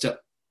allow us to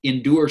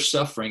endure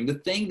suffering, the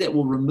thing that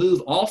will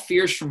remove all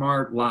fears from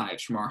our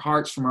lives, from our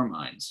hearts, from our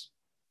minds,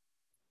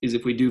 is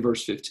if we do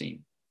verse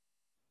 15.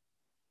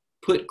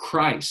 Put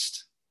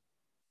Christ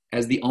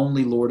as the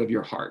only Lord of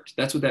your heart.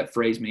 That's what that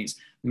phrase means.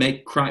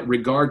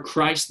 Regard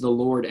Christ the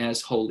Lord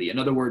as holy. In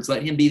other words,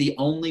 let him be the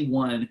only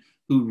one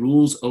who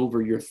rules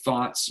over your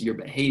thoughts, your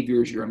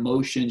behaviors, your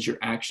emotions, your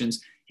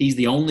actions. He's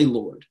the only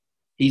Lord.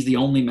 He's the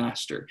only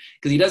master.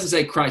 Because he doesn't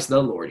say Christ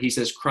the Lord. He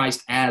says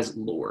Christ as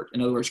Lord.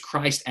 In other words,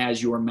 Christ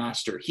as your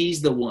master.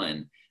 He's the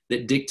one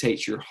that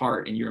dictates your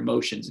heart and your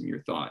emotions and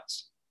your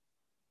thoughts.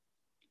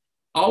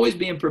 Always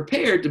being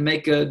prepared to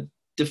make a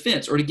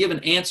defense or to give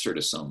an answer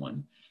to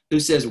someone who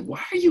says,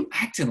 why are you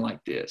acting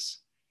like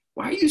this?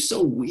 Why are you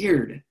so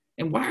weird?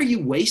 And why are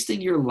you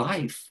wasting your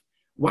life?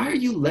 Why are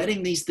you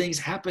letting these things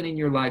happen in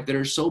your life that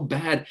are so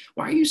bad?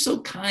 Why are you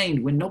so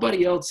kind when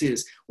nobody else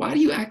is? Why do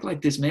you act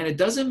like this, man? It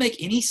doesn't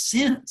make any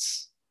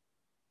sense.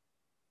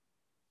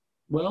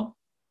 Well,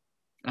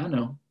 I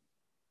know.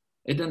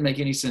 It doesn't make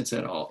any sense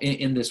at all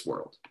in this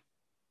world.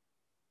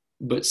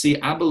 But see,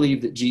 I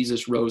believe that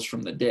Jesus rose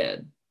from the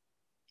dead.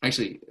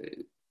 Actually,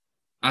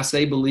 I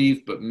say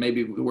believe, but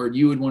maybe the word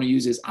you would want to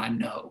use is I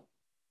know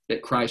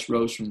that Christ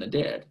rose from the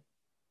dead.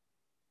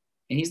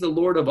 And he's the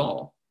Lord of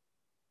all.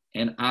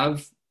 And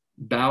I've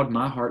bowed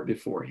my heart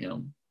before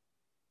him,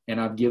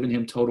 and I've given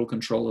him total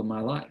control of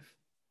my life.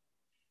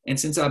 And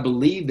since I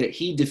believe that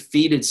he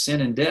defeated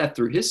sin and death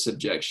through his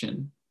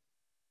subjection,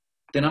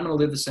 then I'm going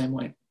to live the same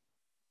way.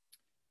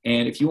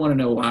 And if you want to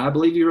know why I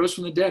believe he rose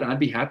from the dead, I'd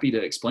be happy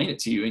to explain it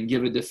to you and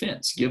give a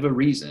defense, give a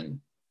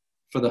reason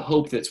for the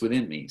hope that's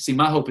within me. See,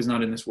 my hope is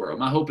not in this world.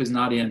 My hope is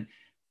not in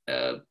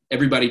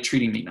everybody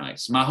treating me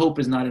nice. My hope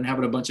is not in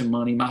having a bunch of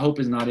money. My hope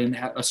is not in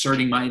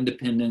asserting my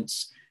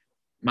independence.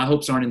 My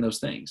hopes aren't in those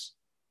things.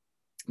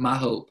 My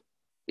hope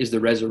is the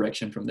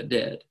resurrection from the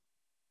dead,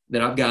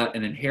 that I've got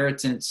an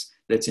inheritance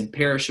that's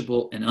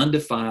imperishable and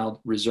undefiled,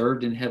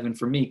 reserved in heaven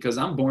for me, because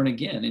I'm born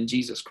again in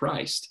Jesus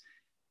Christ.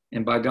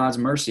 And by God's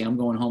mercy, I'm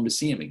going home to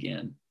see him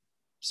again.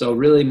 So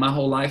really, my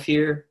whole life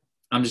here,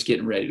 I'm just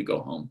getting ready to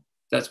go home.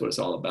 That's what it's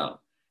all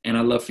about. And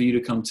I'd love for you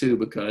to come too,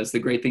 because the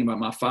great thing about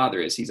my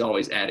Father is he's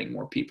always adding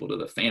more people to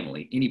the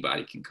family.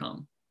 Anybody can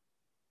come.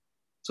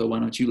 So why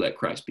don't you let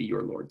Christ be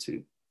your Lord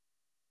too?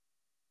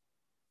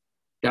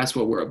 That's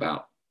what we're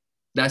about.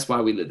 That's why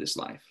we live this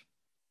life,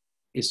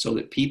 is so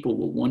that people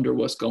will wonder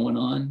what's going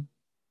on,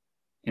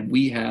 and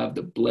we have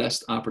the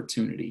blessed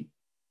opportunity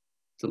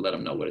to let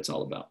them know what it's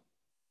all about.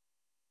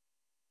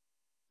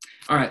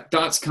 All right,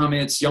 thoughts,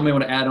 comments. Y'all may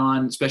want to add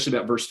on, especially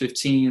about verse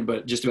 15,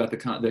 but just about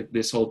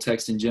this whole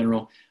text in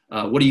general.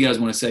 What do you guys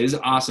want to say? This is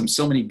awesome.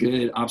 So many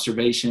good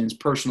observations,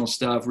 personal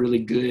stuff, really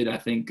good, I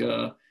think,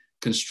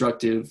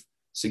 constructive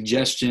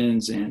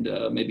suggestions and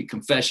maybe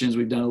confessions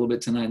we've done a little bit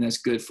tonight, and that's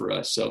good for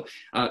us. So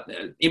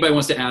anybody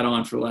wants to add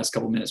on for the last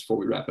couple minutes before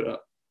we wrap it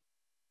up?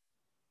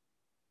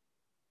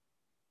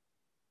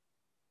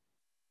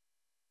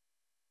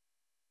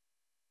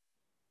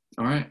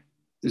 All right.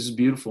 This is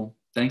beautiful.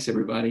 Thanks,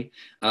 everybody.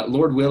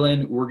 Lord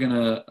willing, we're going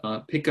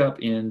to pick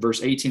up in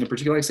verse 18 in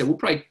particular. Like I said, we'll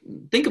probably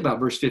think about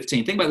verse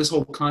 15. Think about this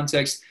whole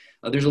context.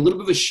 There's a little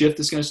bit of a shift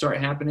that's going to start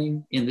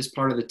happening in this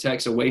part of the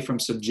text away from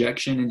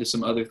subjection into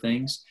some other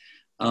things.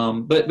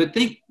 But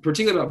think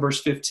particularly about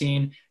verse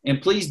 15,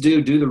 and please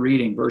do the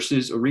reading.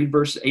 Read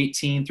verse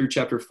 18 through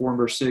chapter 4 and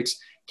verse 6.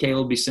 Caleb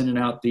will be sending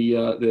out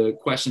the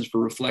questions for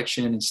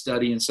reflection and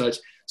study and such.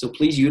 So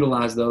please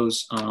utilize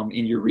those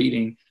in your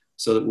reading,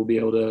 so that we'll be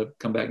able to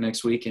come back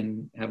next week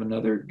and have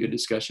another good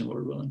discussion,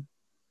 Lord willing.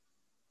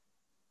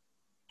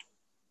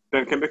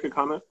 Ben, can I make a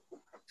comment?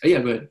 Oh, yeah,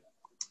 go ahead.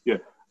 Yeah.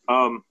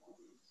 I'm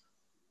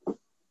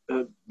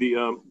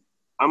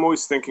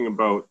always thinking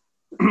about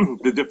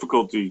the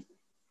difficulty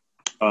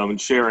in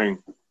sharing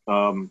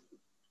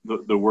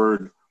the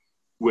word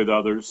with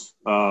others,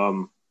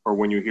 or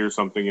when you hear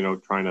something,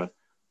 trying to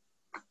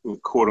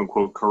quote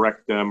unquote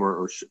correct them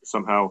or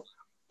somehow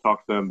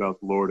talk to them about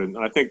the Lord. And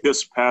I think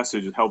this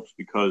passage helps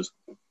because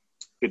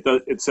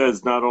it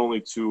says not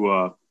only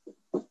to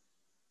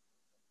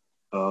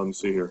let me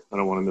see here, I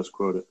don't want to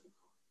misquote it.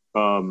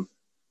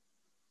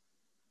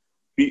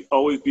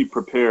 Always be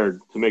prepared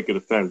to make a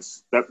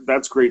defense.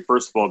 That's great,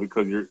 first of all,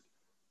 because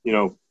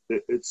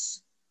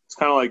it's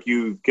kind of like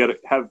you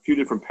have a few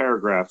different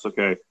paragraphs.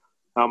 Okay,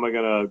 how am I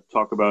going to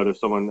talk about if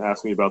someone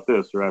asks me about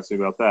this or asks me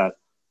about that?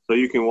 So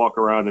you can walk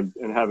around and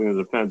having a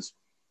defense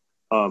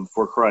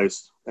for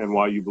Christ and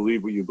why you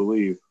believe what you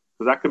believe.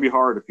 Because that can be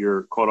hard if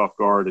you're caught off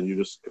guard and you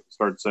just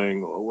start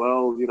saying, oh,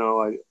 well,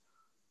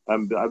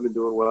 I've been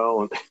doing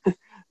well.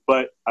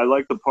 But I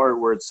like the part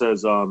where it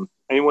says,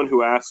 anyone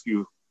who asks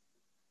you,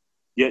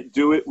 yet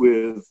do it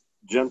with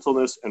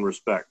gentleness and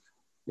respect.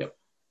 Yep.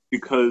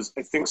 Because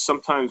I think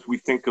sometimes we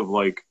think of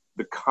like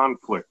the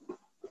conflict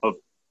of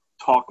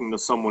talking to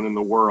someone in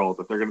the world,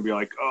 that they're going to be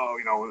like, oh,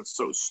 it's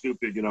so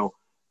stupid,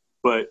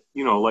 But,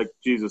 like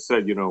Jesus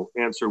said,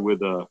 answer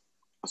with a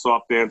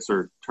soft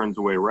answer turns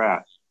away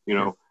wrath.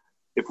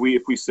 If we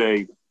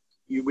say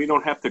we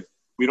don't have to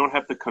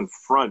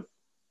confront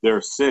their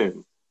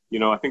sin.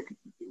 I think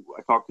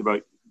I talked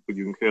about with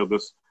you and Caleb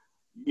this.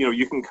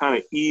 You can kind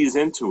of ease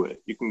into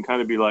it. You can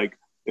kind of be like,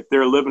 if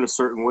they're living a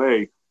certain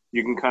way,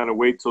 you can kind of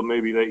wait till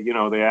maybe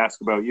they ask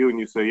about you and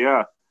you say,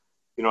 yeah,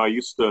 I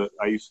used to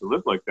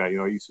live like that.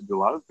 I used to do a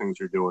lot of things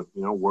you're doing.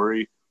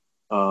 Worry,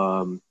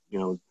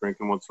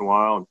 drinking once in a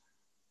while. And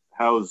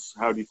how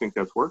do you think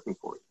that's working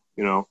for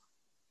you?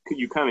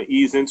 You kind of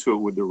ease into it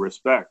with the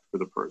respect for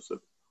the person,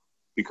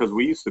 because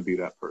we used to be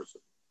that person,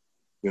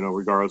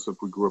 regardless if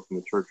we grew up in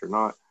the church or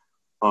not.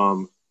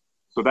 So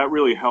that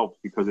really helps,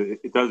 because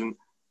it doesn't,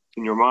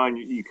 in your mind,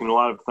 you can a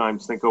lot of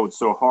times think, oh, it's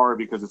so hard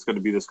because it's going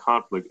to be this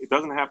conflict. It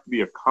doesn't have to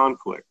be a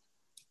conflict.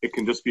 It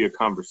can just be a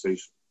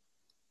conversation.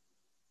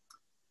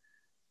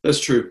 That's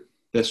true.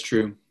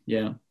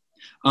 Yeah.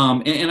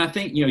 And I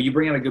think, you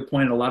bring out a good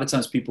point. And a lot of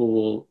times people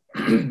will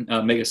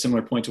make a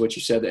similar point to what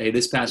you said, that, hey,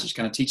 this passage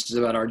kind of teaches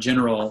about our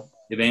general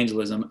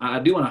evangelism. I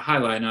do want to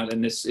highlight,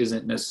 and this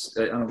isn't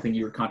necessarily, I don't think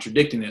you were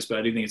contradicting this, but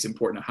I do think it's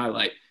important to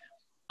highlight.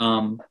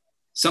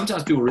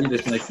 Sometimes people read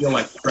this and they feel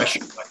like pressure,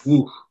 like,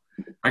 ooh,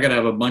 I got to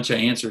have a bunch of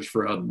answers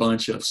for a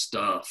bunch of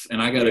stuff.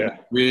 And I got to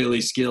be really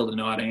skilled to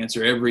know how to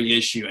answer every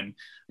issue, and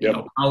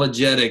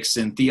apologetics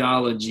and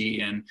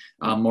theology and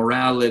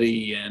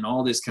morality and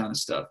all this kind of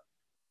stuff.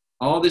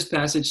 All this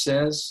passage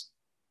says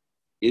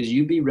is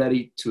you be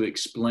ready to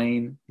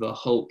explain the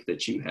hope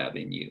that you have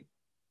in you.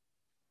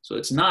 So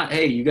it's not,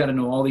 hey, you got to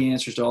know all the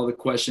answers to all the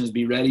questions,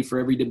 be ready for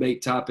every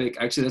debate topic.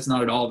 Actually, that's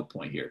not at all the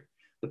point here.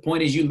 The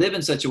point is you live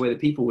in such a way that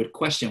people would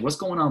question, what's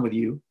going on with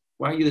you?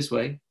 Why are you this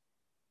way?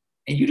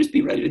 And you just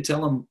be ready to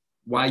tell them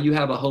why you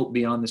have a hope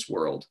beyond this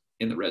world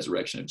in the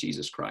resurrection of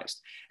Jesus Christ.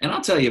 And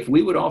I'll tell you, if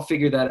we would all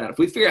figure that out, if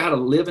we figure out how to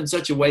live in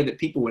such a way that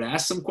people would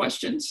ask some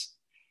questions,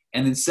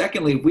 and then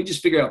secondly, if we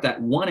just figure out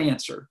that one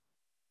answer,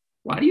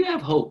 why do you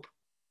have hope?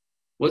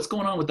 What's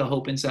going on with the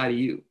hope inside of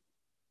you?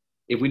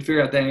 If we'd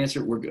figure out that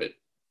answer, we're good.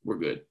 We're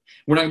good.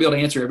 We're not gonna be able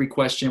to answer every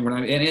question.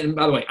 And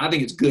by the way, I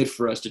think it's good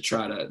for us to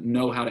try to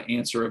know how to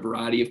answer a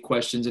variety of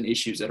questions and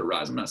issues that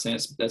arise. I'm not saying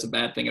that's a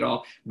bad thing at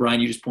all. Brian,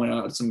 you just pointed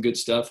out some good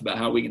stuff about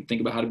how we can think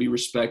about how to be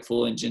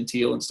respectful and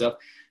genteel and stuff.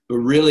 But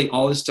really,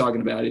 all it's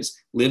talking about is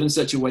live in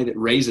such a way that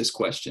raises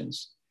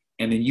questions,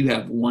 and then you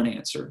have one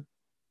answer.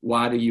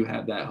 Why do you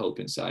have that hope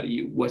inside of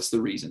you? What's the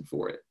reason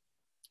for it?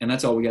 And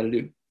that's all we got to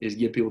do, is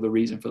give people the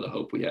reason for the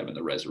hope we have in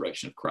the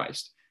resurrection of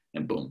Christ.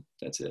 And boom,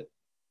 that's it.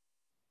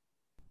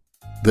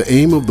 The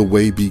aim of The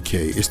Way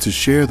BK is to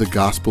share the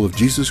gospel of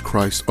Jesus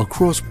Christ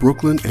across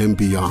Brooklyn and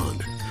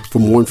beyond. For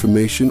more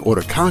information or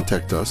to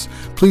contact us,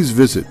 please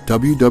visit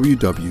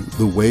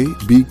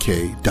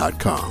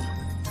www.thewaybk.com.